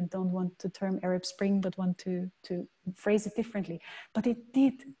differently and don't want the term Arab Spring, but want to phrase it differently. But it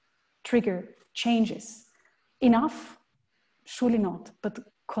did trigger changes. Enough? Surely not, but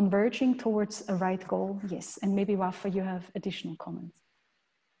converging towards a right goal, yes. And maybe Wafa, you have additional comments.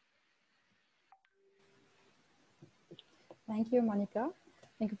 Thank you, Monika.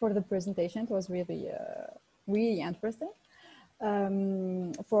 Thank you for the presentation. It was really, really interesting.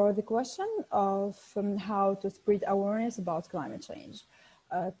 For the question of how to spread awareness about climate change.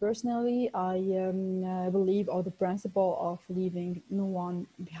 Personally, I believe on the principle of leaving no one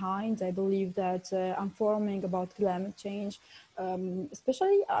behind. I believe that informing about climate change,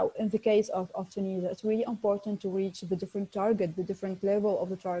 especially in the case of Tunisia, it's really important to reach the different target, the different level of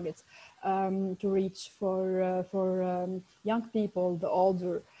the targets, to reach for young people, the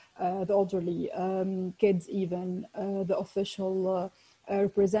elderly, kids even, the official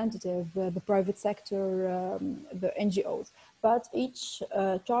representative, the private sector, the NGOs, but each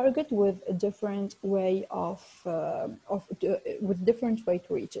target with a different way with different way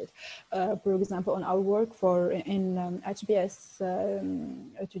to reach it. For example, on our work in HBS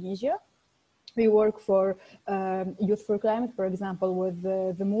Tunisia, we work for Youth for Climate, for example, with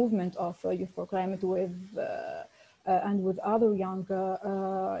the movement of Youth for Climate and with other young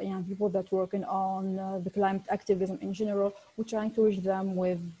people that working on the climate activism in general. We're trying to reach them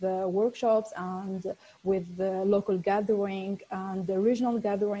with workshops and with local gathering and the regional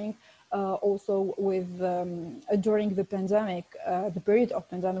gathering. Also with during the pandemic, the period of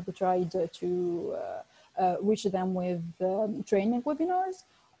pandemic, we tried to reach them with training webinars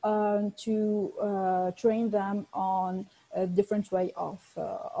to train them on a different way of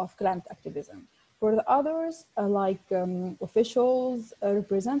climate activism. For the others, like officials,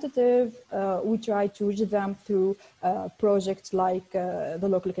 representatives, we try to reach them through projects like the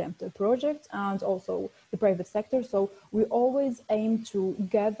local climate project and also the private sector. So we always aim to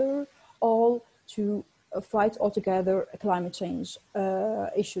gather all to fight all together climate change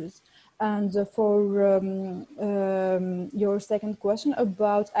issues. And for your second question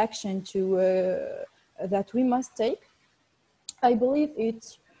about action that we must take, I believe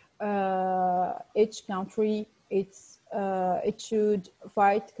it's each country, it should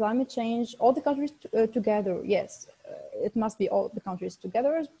fight climate change, all the countries together. Yes, it must be all the countries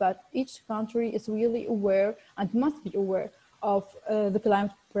together, but each country is really aware and must be aware of the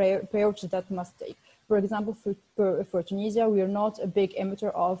climate priorities that must take. For example, for Tunisia, we are not a big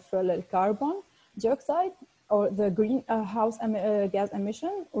emitter of carbon dioxide or the greenhouse gas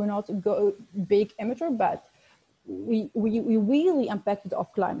emission. We're not a big emitter, but we really impacted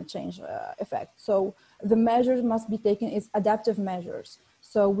of climate change effect. So the measures must be taken is adaptive measures.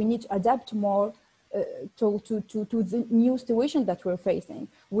 So we need to adapt more to the new situation that we're facing.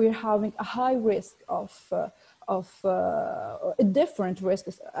 We're having a high risk of different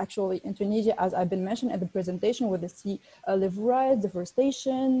risks actually in Tunisia, as I've been mentioned at the presentation, with the sea level rise,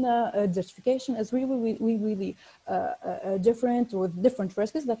 deforestation, desertification is really different with different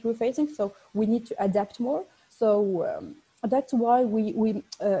risks that we're facing. So we need to adapt more. So that's why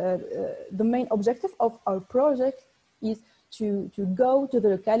the main objective of our project is to go to the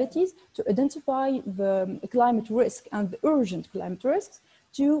localities to identify the climate risk and the urgent climate risks,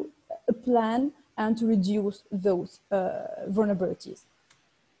 to plan and to reduce those vulnerabilities.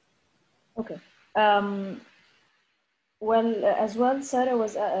 Okay. Well, as well, Sarah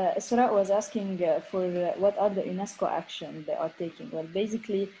was asking for what are the UNESCO action they are taking. Well,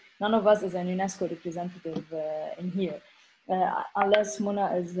 basically, none of us is an UNESCO representative in here, unless Mona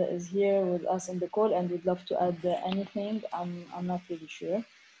is here with us in the call and would love to add anything. I'm not really sure,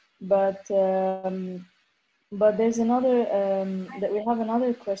 but there's another that we have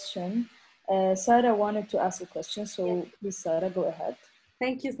another question. Sarah wanted to ask a question, so please, Sarah, go ahead.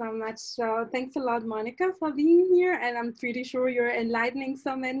 Thank you so much. So thanks a lot, Monika, for being here, and I'm pretty sure you're enlightening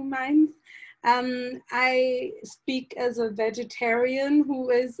so many minds. I speak as a vegetarian who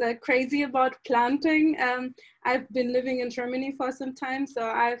is crazy about planting. I've been living in Germany for some time, so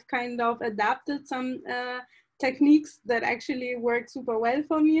I've kind of adapted some techniques that actually work super well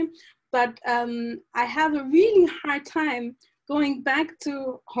for me. But I have a really hard time going back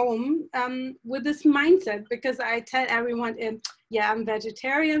to home with this mindset, because I tell everyone, yeah, I'm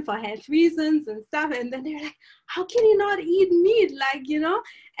vegetarian for health reasons and stuff. And then they're like, how can you not eat meat? Like, you know,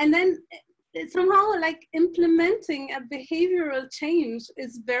 and then somehow like implementing a behavioral change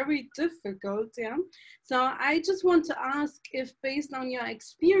is very difficult. Yeah. So I just want to ask if, based on your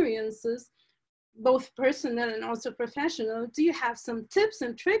experiences, both personal and also professional, do you have some tips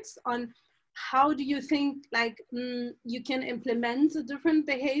and tricks on how do you think like you can implement a different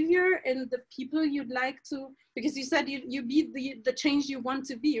behavior in the people you'd like to, because you said you be the change you want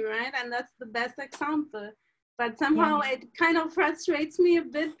to be, right? And that's the best example. But somehow it kind of frustrates me a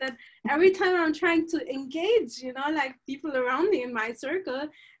bit that every time I'm trying to engage, you know, like people around me in my circle,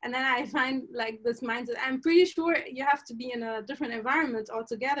 and then I find like this mindset. I'm pretty sure you have to be in a different environment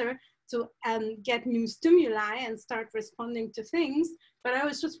altogether to get new stimuli and start responding to things. But I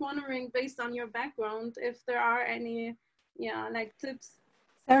was just wondering, based on your background, if there are any, like tips.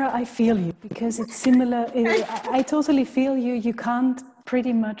 Sarah, I feel you, because it's similar. I totally feel you. You can't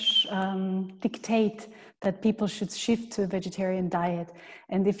pretty much dictate that people should shift to a vegetarian diet.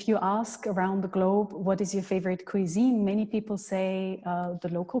 And if you ask around the globe, what is your favorite cuisine? Many people say the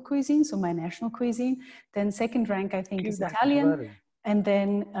local cuisine, so my national cuisine. Then second rank, I think, is Italian. And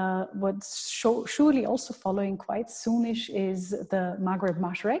then what's surely also following quite soonish is the Maghreb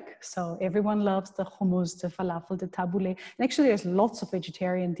mashrek. So everyone loves the hummus, the falafel, the tabbouleh. And actually there's lots of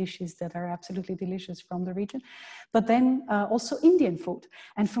vegetarian dishes that are absolutely delicious from the region. But then also Indian food.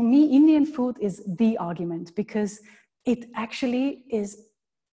 And for me, Indian food is the argument, because it actually is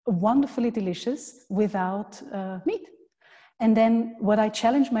wonderfully delicious without meat. And then what I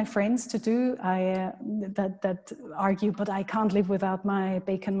challenge my friends to do, that argue, but I can't live without my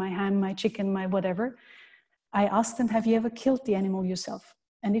bacon, my ham, my chicken, my whatever. I ask them, have you ever killed the animal yourself?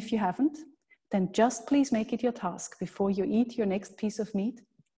 And if you haven't, then just please make it your task before you eat your next piece of meat,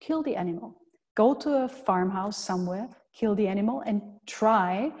 kill the animal. Go to a farmhouse somewhere, kill the animal, and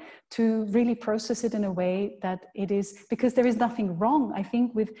try to really process it in a way that it is, because there is nothing wrong. I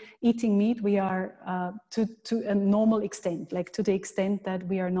think with eating meat, we are to a normal extent, like to the extent that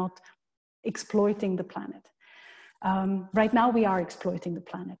we are not exploiting the planet. Right now we are exploiting the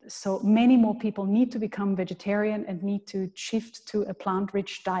planet. So many more people need to become vegetarian and need to shift to a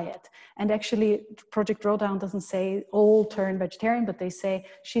plant-rich diet. And actually Project Drawdown doesn't say all turn vegetarian, but they say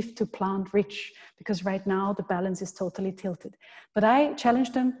shift to plant-rich, because right now the balance is totally tilted. But I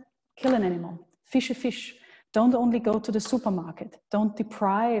challenge them, kill an animal, fish a fish. Don't only go to the supermarket. Don't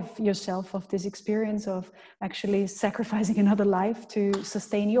deprive yourself of this experience of actually sacrificing another life to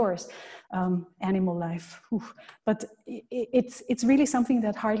sustain yours, animal life. Oof. But it's really something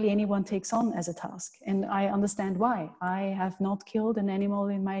that hardly anyone takes on as a task. And I understand why. I have not killed an animal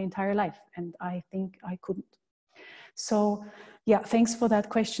in my entire life, and I think I couldn't. So yeah, thanks for that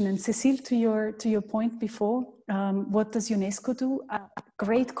question. And Cecile, to your point before, what does UNESCO do?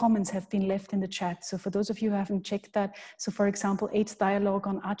 Great comments have been left in the chat. So for those of you who haven't checked that, so for example, 8th Dialogue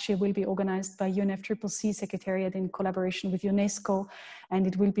on Aceh will be organized by UNFCCC Secretariat in collaboration with UNESCO, and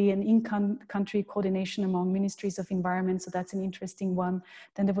it will be an in-country coordination among ministries of environment. So that's an interesting one.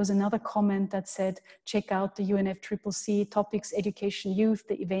 Then there was another comment that said, check out the UNFCCC topics, education, youth,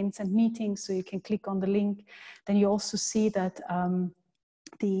 the events and meetings. So you can click on the link. Then you also see that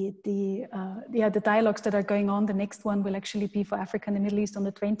the dialogues that are going on, the next one will actually be for Africa and the Middle East on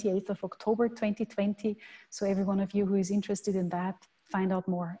the 28th of October 2020. So every one of you who is interested in that, find out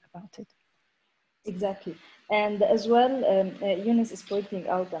more about it. Exactly. And as well, Yunus is pointing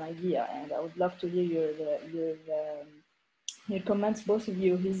out an idea, and I would love to hear your comments, both of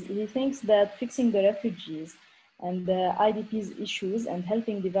you. He thinks that fixing the refugees and the IDPs issues and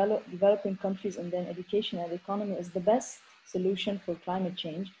helping developing countries and then education and economy is the best solution for climate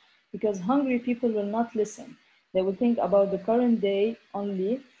change, because hungry people will not listen. They will think about the current day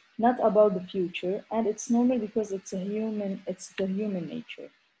only, not about the future, and it's normal because it's the human nature.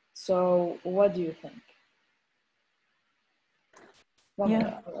 So what do you think?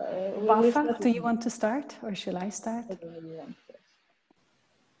 Yeah. Wafa, do you want to start, or shall I start?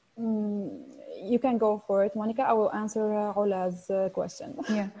 You can go for it, Monika. I will answer Ola's question.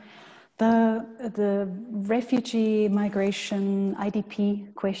 Yeah. The refugee migration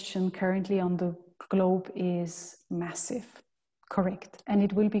IDP question currently on the globe is massive, correct. And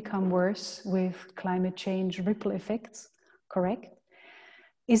it will become worse with climate change ripple effects, correct.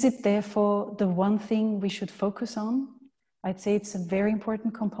 Is it therefore the one thing we should focus on? I'd say it's a very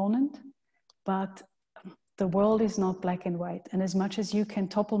important component, but the world is not black and white. And as much as you can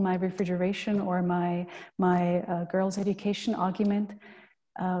topple my refrigeration or my girls' education argument,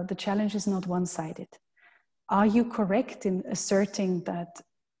 the challenge is not one-sided. Are you correct in asserting that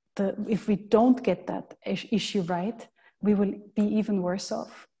if we don't get that issue right, we will be even worse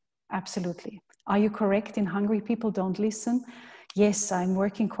off? Absolutely. Are you correct in hungry people don't listen? Yes, I'm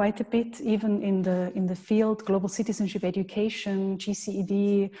working quite a bit, even in the field, global citizenship education,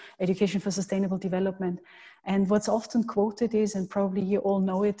 GCED, education for sustainable development. And what's often quoted is, and probably you all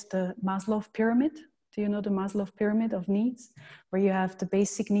know it, the Maslow pyramid. Do you know the Maslow pyramid of needs? Where you have the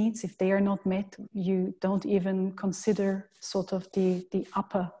basic needs. If they are not met, you don't even consider sort of the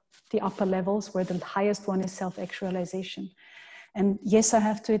upper levels, where the highest one is self-actualization. And yes, I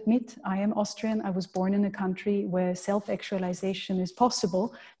have to admit, I am Austrian. I was born in a country where self-actualization is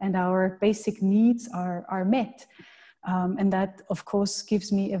possible and our basic needs are met. And that, of course,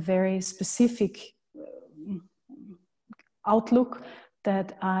 gives me a very specific outlook.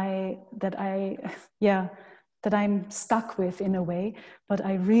 that I'm stuck with in a way, but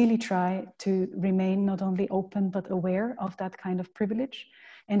I really try to remain not only open, but aware of that kind of privilege.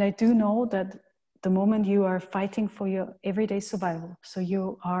 And I do know that the moment you are fighting for your everyday survival, so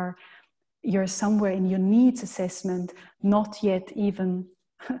you're somewhere in your needs assessment, not yet even,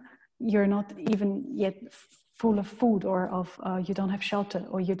 you're not even yet full of food, or of you don't have shelter,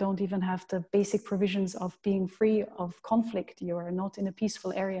 or you don't even have the basic provisions of being free of conflict, you are not in a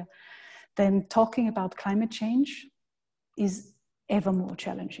peaceful area, then talking about climate change is ever more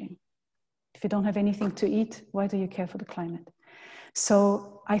challenging. If you don't have anything to eat, why do you care for the climate?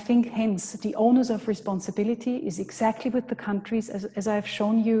 So I think hence the onus of responsibility is exactly with the countries, as I've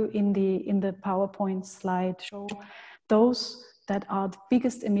shown you in the PowerPoint slide show, those that are the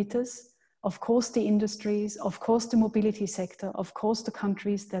biggest emitters, of course the industries, of course the mobility sector, of course the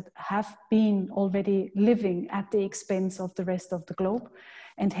countries that have been already living at the expense of the rest of the globe.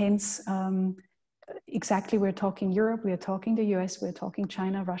 And hence, exactly, we're talking Europe, we're talking the US, we're talking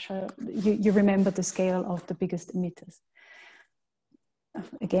China, Russia. You remember the scale of the biggest emitters.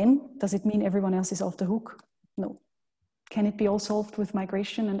 Again, does it mean everyone else is off the hook? No. Can it be all solved with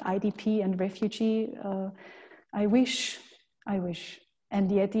migration and IDP and refugee? I wish. And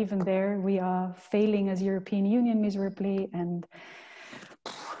yet even there, we are failing as European Union miserably, and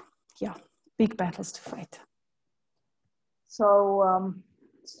yeah, big battles to fight. So,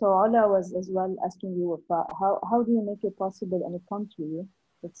 so Ola was as well asking you about how do you make it possible in a country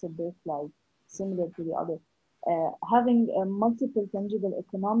that's a bit like similar to the other, having a multiple tangible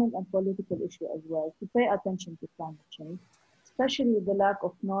economic and political issue as well, to pay attention to climate change, especially with the lack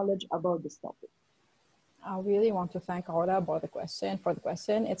of knowledge about this topic? I really want to thank Ola for the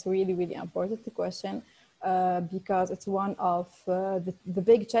question. It's really, really important, the question, because it's one of the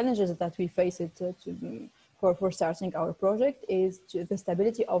big challenges that we face for starting our project, is the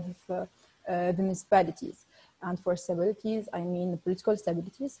stability of the municipalities. And for stabilities, I mean political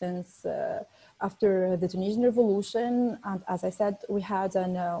stability, since after the Tunisian revolution, and as I said, we had a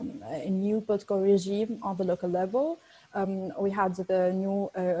new political regime on the local level. We had the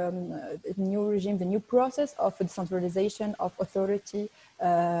new regime, the new process of decentralization of authority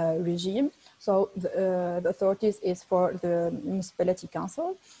regime. So the authorities is for the municipality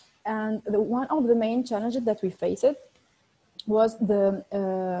council. And one of the main challenges that we faced was the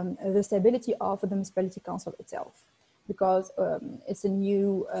stability of the municipality council itself, because it's a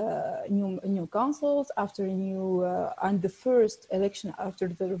new councils after and the first election after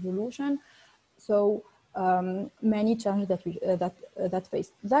the revolution. So many challenges that we that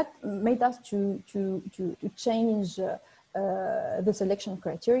faced, that made us to change the selection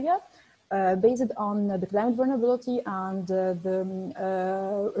criteria based on the climate vulnerability and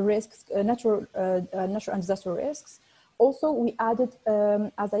the risks, natural and disaster risks. Also, we added,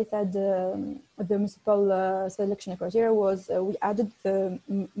 as I said, the municipal selection criteria was, we added the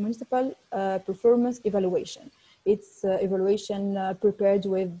municipal performance evaluation. It's evaluation prepared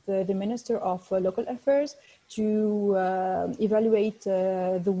with the Minister of Local Affairs to evaluate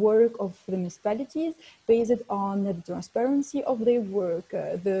the work of the municipalities based on the transparency of their work,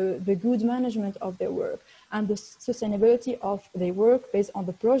 the good management of their work, and the sustainability of their work based on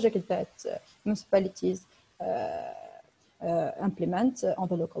the project that municipalities implement on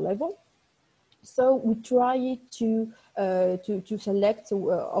the local level. So we try to select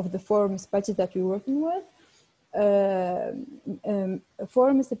of the 4 municipalities that we're working with, 4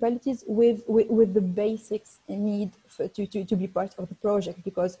 municipalities with the basics need to be part of the project,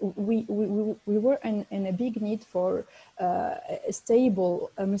 because we were in a big need for a stable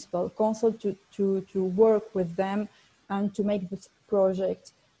municipal council to work with them and to make this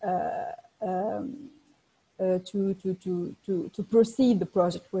project to proceed the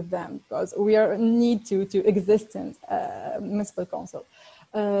project with them, because we are in need to existence municipal council,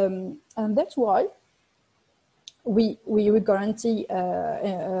 and that's why we guarantee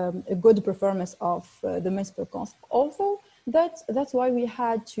a good performance of the municipal council. Also, that's why we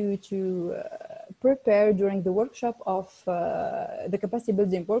had to prepare during the workshop of the capacity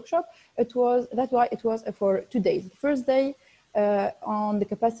building workshop. That's why it was for 2 days. The first day on the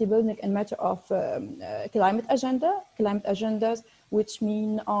capacity building and matter of climate agendas, which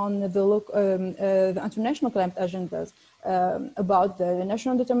mean on the international climate agendas, about the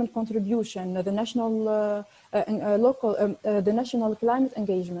national determined contribution, the national the national climate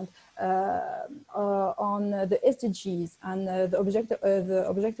engagement, on the SDGs and the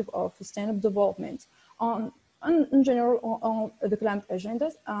objective of sustainable development, in general on the climate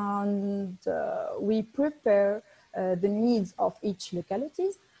agendas, and we prepare the needs of each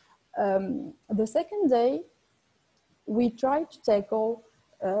localities. The second day, we try to tackle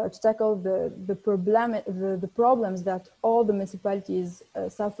the problems that all the municipalities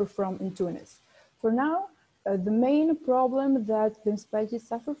suffer from in Tunis. For now, the main problem that the municipalities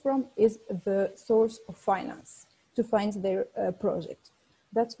suffer from is the source of finance to finance their project.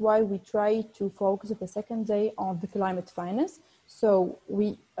 That's why we try to focus the second day on the climate finance. So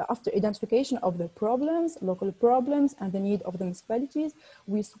we, after identification of the problems, local problems, and the need of the municipalities,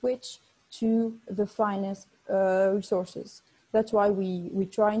 we switch to the finance resources. That's why we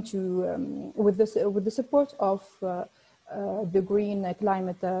try to, with the support of the Green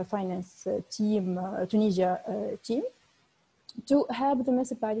Climate Finance team, Tunisia team, to help the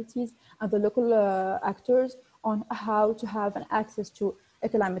municipalities and the local actors on how to have an access to a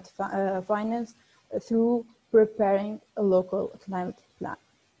climate finance through preparing a local climate plan.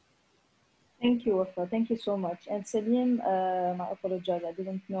 Thank you, Wafa. Thank you so much. And Salim, I apologize. I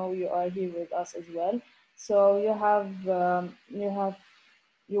didn't know you are here with us as well. So you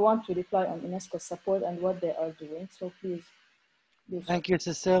want to reply on UNESCO's support and what they are doing. So please. Thank you,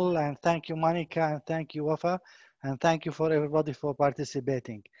 Cecile, and thank you, Monika, and thank you, Wafa, and thank you for everybody for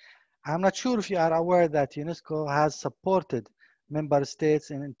participating. I'm not sure if you are aware that UNESCO has supported member states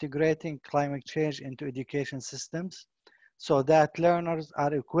in integrating climate change into education systems so that learners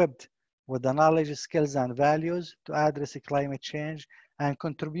are equipped with the knowledge, skills, and values to address climate change and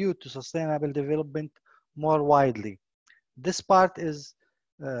contribute to sustainable development more widely. This part is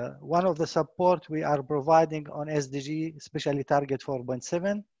one of the support we are providing on SDG, especially Target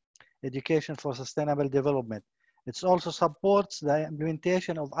 4.7, Education for Sustainable Development. It also supports the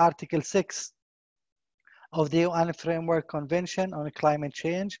implementation of Article 6 of the UN Framework Convention on Climate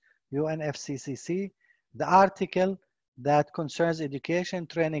Change, UNFCCC, the article that concerns education,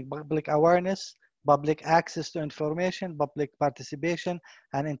 training, public awareness, public access to information, public participation,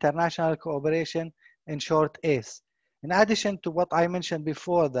 and international cooperation, in short, ACE. In addition to what I mentioned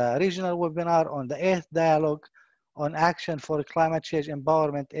before, the regional webinar on the 8th Dialogue on Action for Climate Change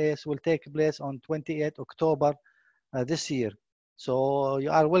Empowerment, ACE, will take place on 28 October this year. So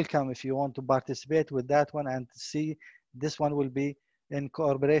you are welcome if you want to participate with that one and see. This one will be in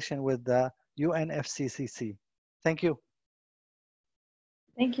cooperation with the UNFCCC. Thank you.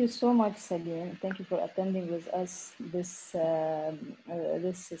 Thank you so much, Salim. Thank you for attending with us this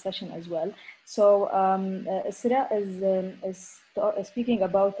session as well. So Isra is speaking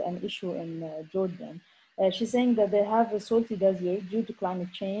about an issue in Jordan. She's saying that they have a salty desert due to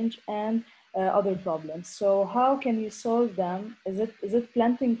climate change and other problems. So how can you solve them? Is it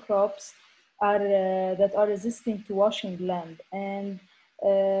planting crops that are resisting to washing land and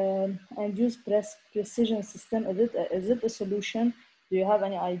use precision system? Is it a solution? Do you have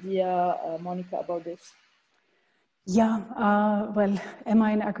any idea, Monika, about this? Yeah, well, am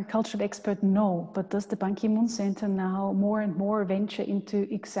I an agricultural expert? No, but does the Ban Ki-moon Center now more and more venture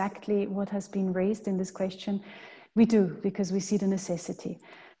into exactly what has been raised in this question? We do, because we see the necessity.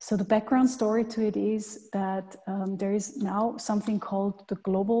 So the background story to it is that there is now something called the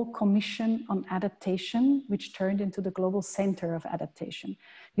Global Commission on Adaptation, which turned into the Global Center of Adaptation.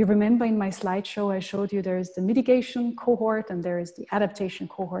 You remember in my slideshow, I showed you there is the mitigation cohort and there is the adaptation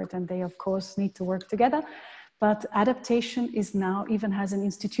cohort, and they of course need to work together. But adaptation is now even has an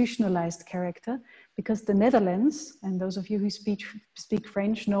institutionalized character, because the Netherlands, and those of you who speak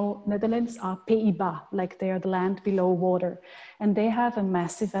French know Netherlands are Pays-Bas, like they are the land below water. And they have a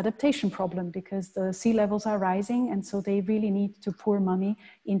massive adaptation problem because the sea levels are rising, and so they really need to pour money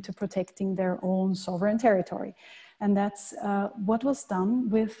into protecting their own sovereign territory. And that's what was done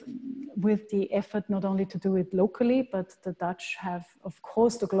with the effort not only to do it locally, but the Dutch have, of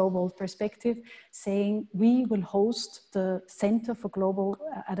course, the global perspective, saying we will host the Center for Global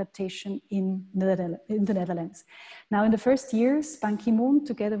Adaptation in the Netherlands. Now, in the first years, Ban Ki-moon,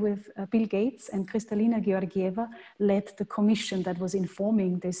 together with Bill Gates and Kristalina Georgieva, led the commission that was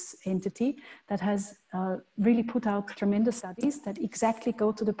informing this entity that has really put out tremendous studies that exactly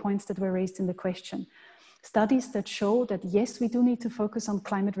go to the points that were raised in the question. Studies that show that yes, we do need to focus on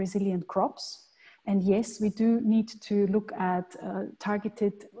climate resilient crops. And yes, we do need to look at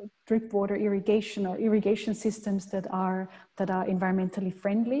targeted drip water irrigation or irrigation systems that are environmentally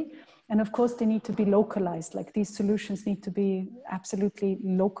friendly. And of course, they need to be localized. Like these solutions need to be absolutely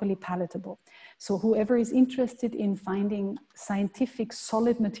locally palatable. So whoever is interested in finding scientific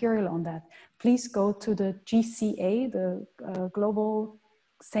solid material on that, please go to the GCA, the Global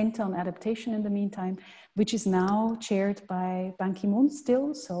Center on Adaptation in the meantime, which is now chaired by Ban Ki-moon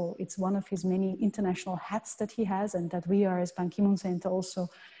still. So it's one of his many international hats that he has and that we are as Ban Ki-moon Center also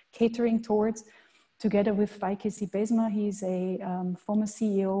catering towards. Together with Feike Sibesma, he's a former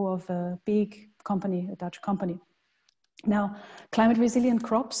CEO of a big company, a Dutch company. Now, climate resilient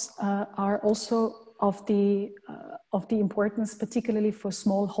crops are also of the importance, particularly for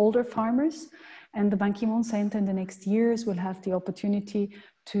smallholder farmers. And the Ban Ki-moon Center in the next years will have the opportunity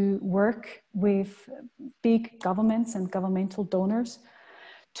to work with big governments and governmental donors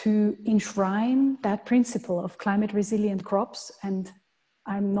to enshrine that principle of climate resilient crops. And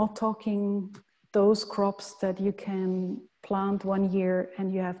I'm not talking those crops that you can plant 1 year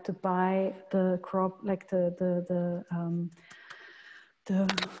and you have to buy the crop, like the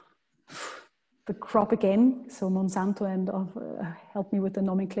crop again. So Monsanto and help me with the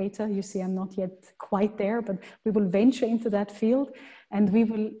nomenclature. You see, I'm not yet quite there, but we will venture into that field and we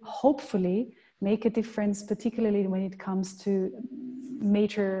will hopefully make a difference, particularly when it comes to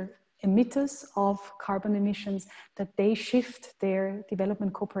major emitters of carbon emissions, that they shift their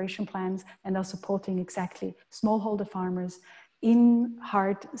development cooperation plans and are supporting exactly smallholder farmers in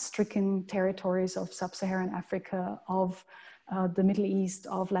hard-stricken territories of sub-Saharan Africa, of the Middle East,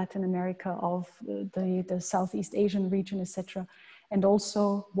 of Latin America, of the Southeast Asian region, etc., and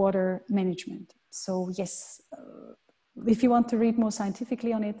also water management. So yes, if you want to read more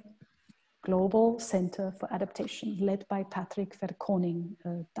scientifically on it, Global Center for Adaptation, led by Patrick Verkoning,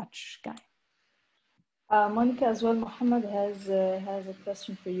 a Dutch guy. Monika as well, Mohammed has a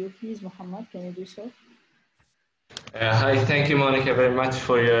question for you. Please, Mohammed, can you do so? Hi, thank you, Monika, very much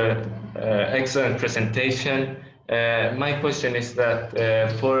for your excellent presentation. My question is that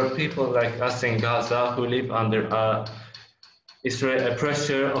for people like us in Gaza who live under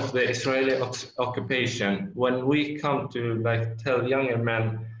pressure of the Israeli occupation, when we come to tell younger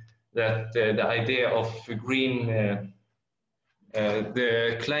men that the idea of green,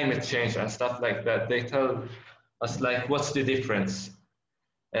 the climate change and stuff like that, they tell us what's the difference?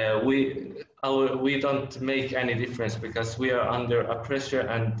 We don't make any difference because we are under a pressure,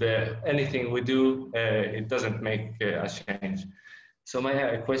 and anything we do, it doesn't make a change. So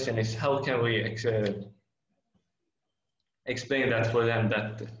my question is, how can we explain that for them,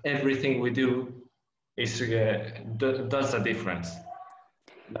 that everything we do is does a difference?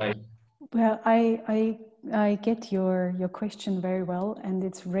 Well, I get your question very well, and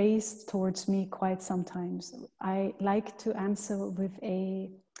it's raised towards me quite sometimes. I like to answer with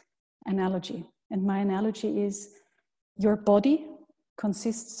an analogy, and my analogy is your body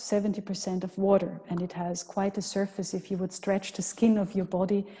consists 70% of water, and it has quite a surface. If you would stretch the skin of your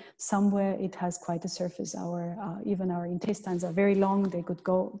body somewhere, it has quite a surface. Even our intestines are very long. They could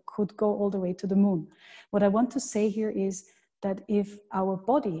go all the way to the moon. What I want to say here is that if our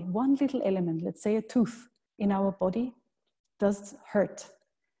body, one little element, let's say a tooth in our body, does hurt,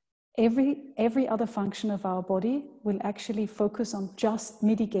 every other function of our body will actually focus on just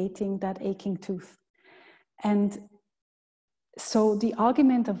mitigating that aching tooth. And so the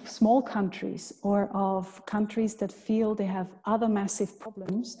argument of small countries or of countries that feel they have other massive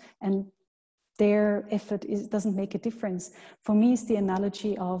problems and their effort doesn't make a difference, for me is the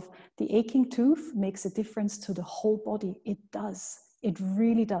analogy of the aching tooth makes a difference to the whole body. It does. It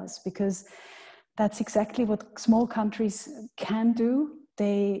really does, because that's exactly what small countries can do.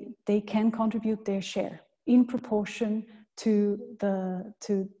 They can contribute their share in proportion to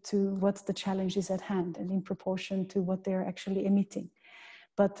what the challenge is at hand and in proportion to what they're actually emitting.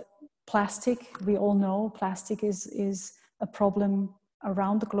 But plastic, we all know, plastic is a problem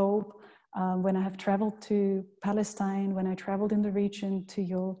around the globe. When I have traveled to Palestine, when I traveled in the region to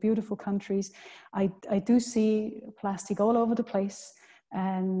your beautiful countries, I do see plastic all over the place.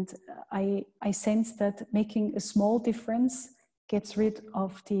 And I sense that making a small difference gets rid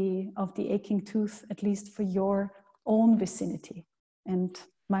of the aching tooth, at least for your own vicinity. And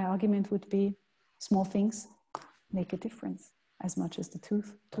my argument would be small things make a difference as much as the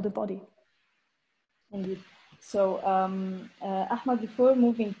tooth to the body. Indeed. So Ahmad, before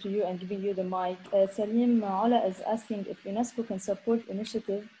moving to you and giving you the mic, Salim Ala is asking if UNESCO can support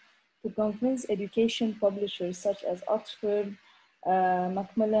initiative to convince education publishers such as Oxford,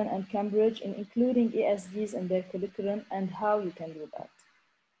 Macmillan and Cambridge in including ESDs in their curriculum, and how you can do that.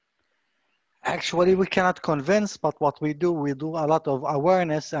 Actually, we cannot convince, but what we do a lot of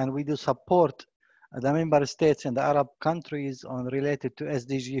awareness, and we do support the member states in the Arab countries on related to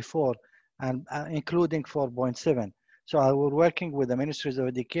SDG 4 and including 4.7. So we're working with the ministries of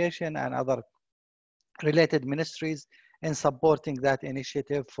education and other related ministries in supporting that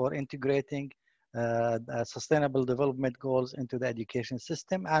initiative for integrating sustainable development goals into the education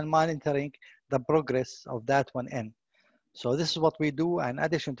system and monitoring the progress of that one in. So this is what we do. In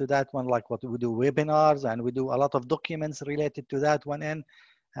addition to that one, like what we do webinars, and we do a lot of documents related to that one in,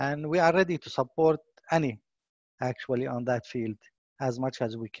 and we are ready to support any actually on that field as much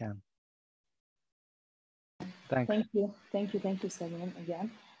as we can. Thanks. Thank you, Salim,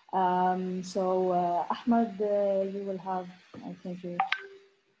 again. Ahmad, you will have, I think,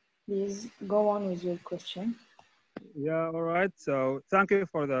 please go on with your question. Yeah, all right. So thank you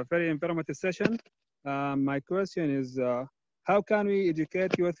for the very informative session. My question is, how can we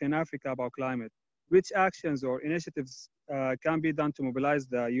educate youth in Africa about climate? Which actions or initiatives can be done to mobilize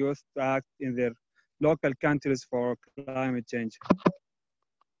the youth to act in their local countries for climate change?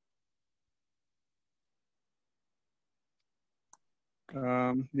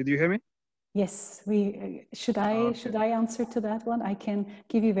 Did you hear me? Yes, should I answer to that one? I can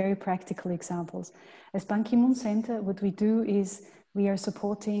give you very practical examples. As Ban Ki-moon Center, what we do is we are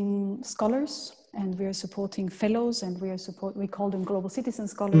supporting scholars and we are supporting fellows, and we call them global citizen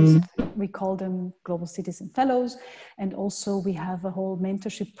scholars, we call them global citizen fellows, and also we have a whole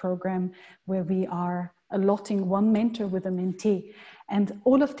mentorship program where we are allotting one mentor with a mentee. And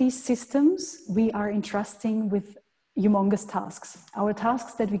all of these systems we are entrusting with humongous tasks. Our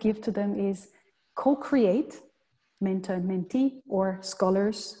tasks that we give to them is co-create, mentor and mentee, or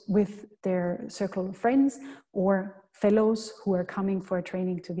scholars with their circle of friends, or fellows who are coming for a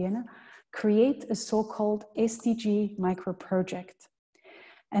training to Vienna, create a so-called SDG micro project.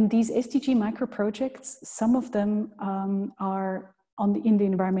 And these SDG micro projects, some of them are in the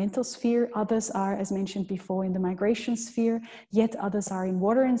environmental sphere, others are, as mentioned before, in the migration sphere, yet others are in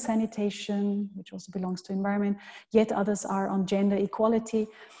water and sanitation, which also belongs to environment, yet others are on gender equality.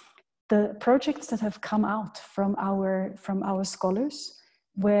 The projects that have come out from our scholars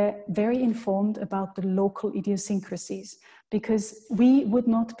were very informed about the local idiosyncrasies, because we would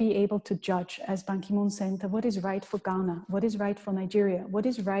not be able to judge as Ban Ki-moon Center what is right for Ghana, what is right for Nigeria, what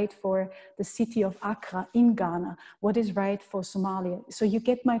is right for the city of Accra in Ghana, what is right for Somalia. So you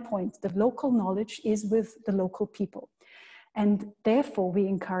get my point. The local knowledge is with the local people. And therefore we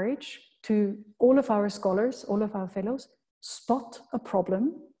encourage to all of our scholars, all of our fellows, spot a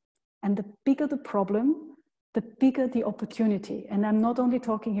problem, and the bigger the problem, the bigger the opportunity. And I'm not only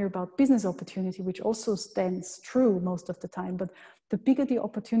talking here about business opportunity, which also stands true most of the time, but the bigger the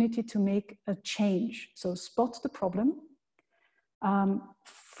opportunity to make a change. So spot the problem,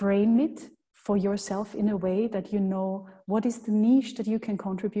 frame it for yourself in a way that you know what is the niche that you can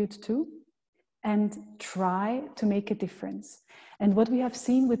contribute to, and try to make a difference. And what we have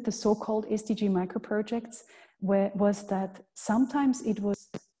seen with the so-called SDG microprojects was that sometimes it was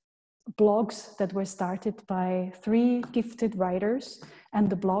blogs that were started by 3 gifted writers, and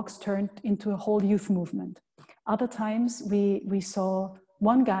the blogs turned into a whole youth movement. Other times we saw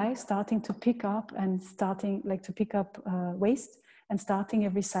one guy starting to pick up waste and starting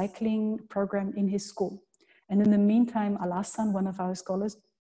a recycling program in his school. And in the meantime, Alassane, one of our scholars,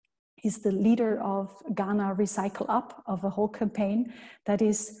 is the leader of Ghana Recycle Up, of a whole campaign that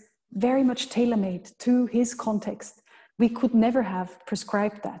is very much tailor-made to his context. We could never have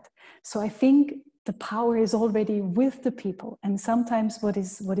prescribed that. So I think the power is already with the people. And sometimes what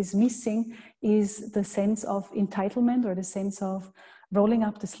is missing is the sense of entitlement, or the sense of rolling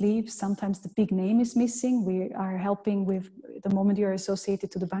up the sleeves. Sometimes the big name is missing. We are helping with, the moment you're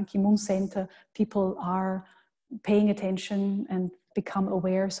associated to the Ban Ki-moon Center, people are paying attention and become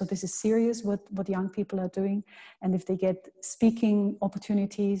aware. So this is serious what young people are doing. And if they get speaking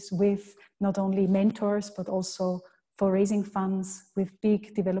opportunities with not only mentors, but also for raising funds with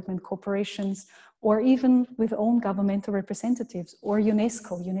big development corporations, or even with own governmental representatives, or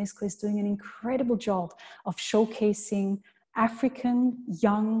UNESCO. UNESCO is doing an incredible job of showcasing African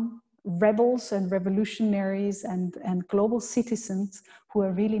young rebels and revolutionaries and global citizens who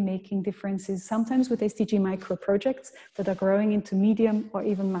are really making differences, sometimes with SDG micro projects that are growing into medium or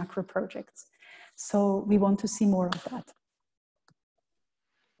even macro projects. So we want to see more of that.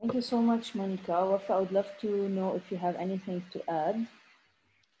 Thank you so much, Monika. Wafa, I would love to know if you have anything to add.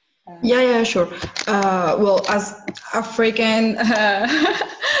 Yeah, sure. Well, as African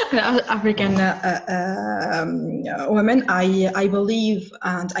women, I believe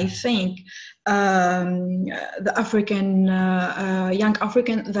and I think the African young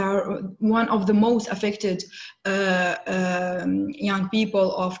African, they are one of the most affected young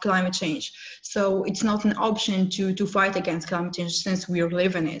people of climate change. So it's not an option to fight against climate change, since we are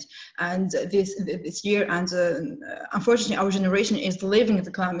living it. And this year, and unfortunately, our generation is living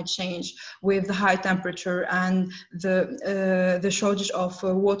the climate change with the high temperature and the shortage of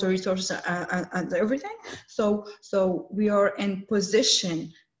water resources and everything. So we are in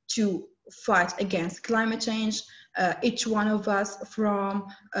position to fight against climate change, each one of us from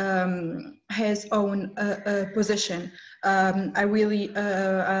his own position. I really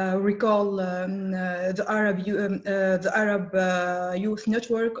recall the Arab Youth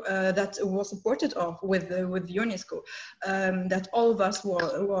Network that was supported with UNESCO. That all of us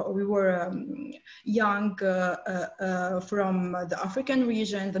were young from the African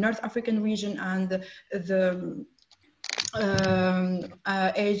region, the North African region, and the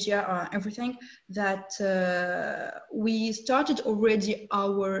Asia, everything, that we started already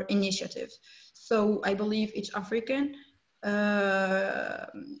our initiative. So I believe each African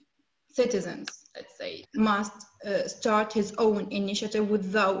citizens, let's say, must start his own initiative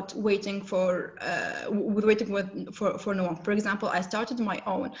without waiting for no one. For example, I started my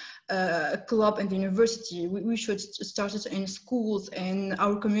own club in the university. We should start it in schools, in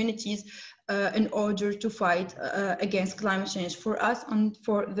our communities, in order to fight against climate change for us and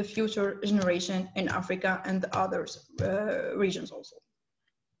for the future generation in Africa and the other regions also.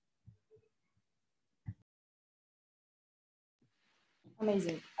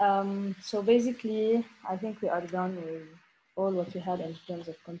 Amazing. So basically, I think we are done with all what we had in terms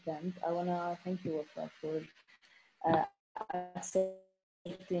of content. I want to thank you, Wafa, for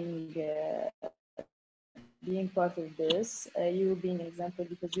accepting being part of this. You being an example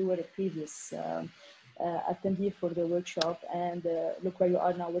because you were a previous attendee for the workshop, and look where you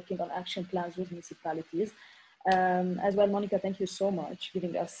are now, working on action plans with municipalities. As well, Monika, thank you so much,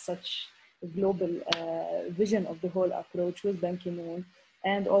 giving us such a global vision of the whole approach with Ban Ki-moon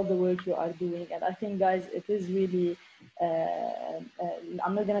and all the work you are doing. And I think, guys, it is really,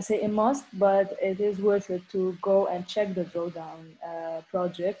 I'm not gonna say a must, but it is worth it to go and check the Drawdown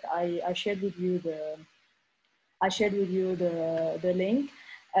project. I shared with you the link.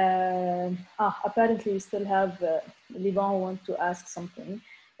 Apparently we still have Liban want to ask something.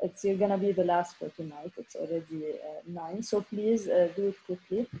 You're gonna be the last for tonight. It's already 9, so please do it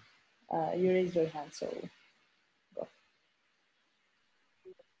quickly. You raised your hand, so go.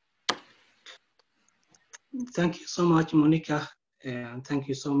 Thank you so much, Monika, and thank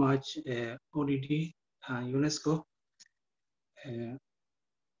you so much, ODD and UNESCO.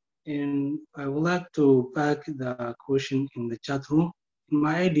 And I would like to back the question in the chat room.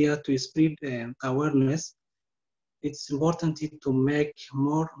 My idea to spread awareness, it's important to make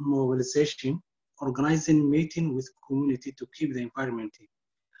more mobilization, organizing meeting with community to keep the environment.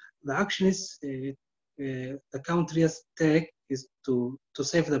 The actions the countries take is to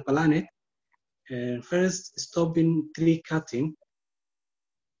save the planet. First, stopping tree cutting,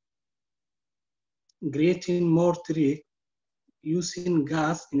 creating more trees, using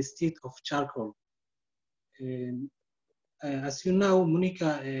gas instead of charcoal. As you know,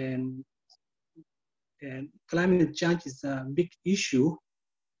 Monika, climate change is a big issue,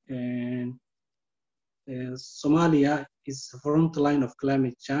 and Somalia is the front line of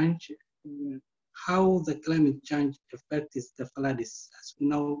climate change. How the climate change affects the floods? As we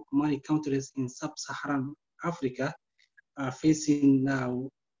know, many countries in sub-Saharan Africa are facing now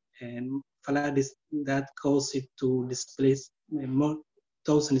floods that cause it to displace more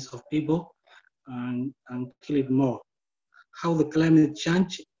thousands of people and kill it more. How the climate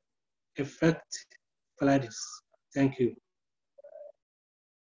change affect floods? Thank you.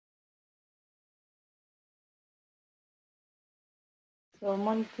 So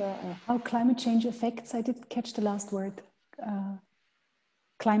Monika, how climate change affects, I didn't catch the last word. How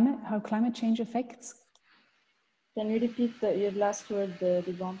climate change affects? Can you repeat your last word,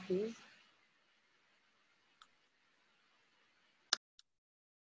 Liban, please?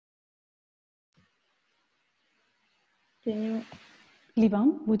 Can you?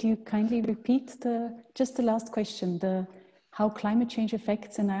 Liban, would you kindly repeat just the last question, how climate change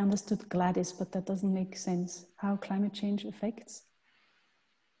affects? And I understood Gladys, but that doesn't make sense. How climate change affects?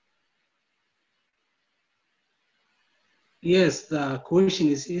 Yes, the question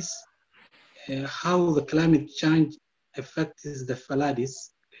is how the climate change affects the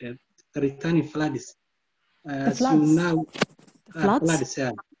floods, the returning floods. The floods. You know, the floods? Floods,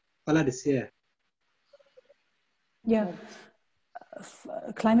 yeah. Floods, yeah. Yeah.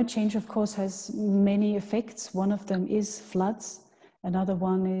 Climate change, of course, has many effects. One of them is floods. Another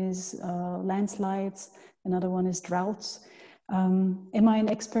one is landslides. Another one is droughts. Am I an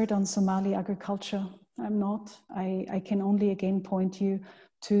expert on Somali agriculture? I'm not. I can only again point you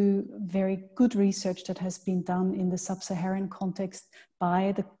to very good research that has been done in the sub-Saharan context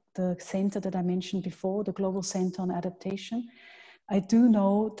by the center that I mentioned before, the Global Center on Adaptation. I do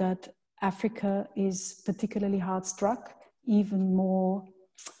know that Africa is particularly hard struck, even more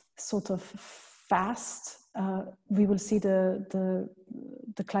sort of fast. We will see the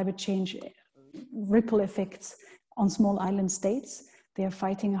climate change ripple effects on small island states. They are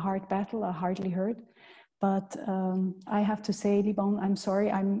fighting a hard battle, are hardly heard. But I have to say, Liban, I'm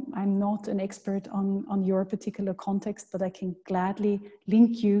sorry, I'm not an expert on your particular context, but I can gladly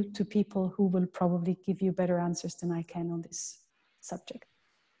link you to people who will probably give you better answers than I can on this subject.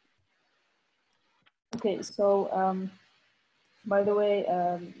 Okay, so by the way,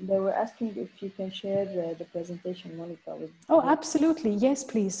 they were asking if you can share the presentation, Monika. With oh, absolutely. Yes,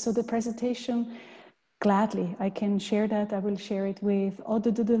 please. So the presentation, gladly, I can share that. I will share it with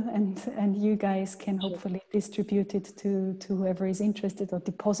Odududu, and you guys can hopefully distribute it to whoever is interested, or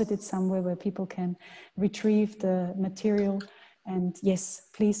deposit it somewhere where people can retrieve the material. And yes,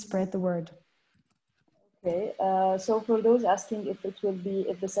 please spread the word. Okay, so for those asking if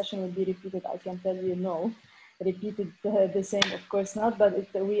the session will be repeated, I can tell you no. Repeated the same, of course not, but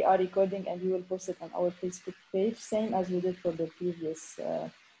we are recording and we will post it on our Facebook page, same as we did for the previous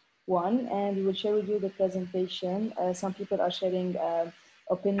one, and we will share with you the presentation. Some people are sharing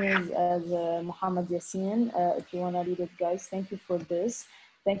opinions as Muhammad Yassin. If you want to read it, guys, thank you for this.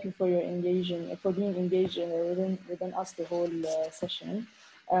 Thank you for your for being engaged within us the whole session.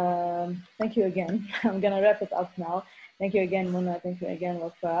 Thank you again. I'm gonna wrap it up now. Thank you again, Mona. Thank you again,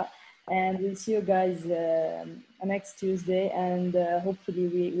 Wafa. And we'll see you guys next Tuesday. And hopefully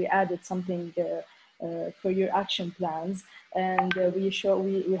we added something for your action plans. And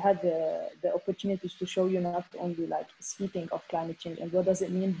we had the opportunities to show you not only like speaking of climate change and what does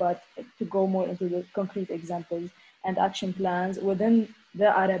it mean, but to go more into the concrete examples and action plans within the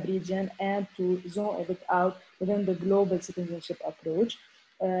Arab region, and to zoom a bit out within the global citizenship approach.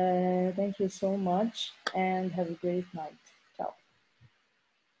 Thank you so much and have a great night. Ciao.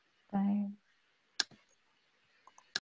 Bye.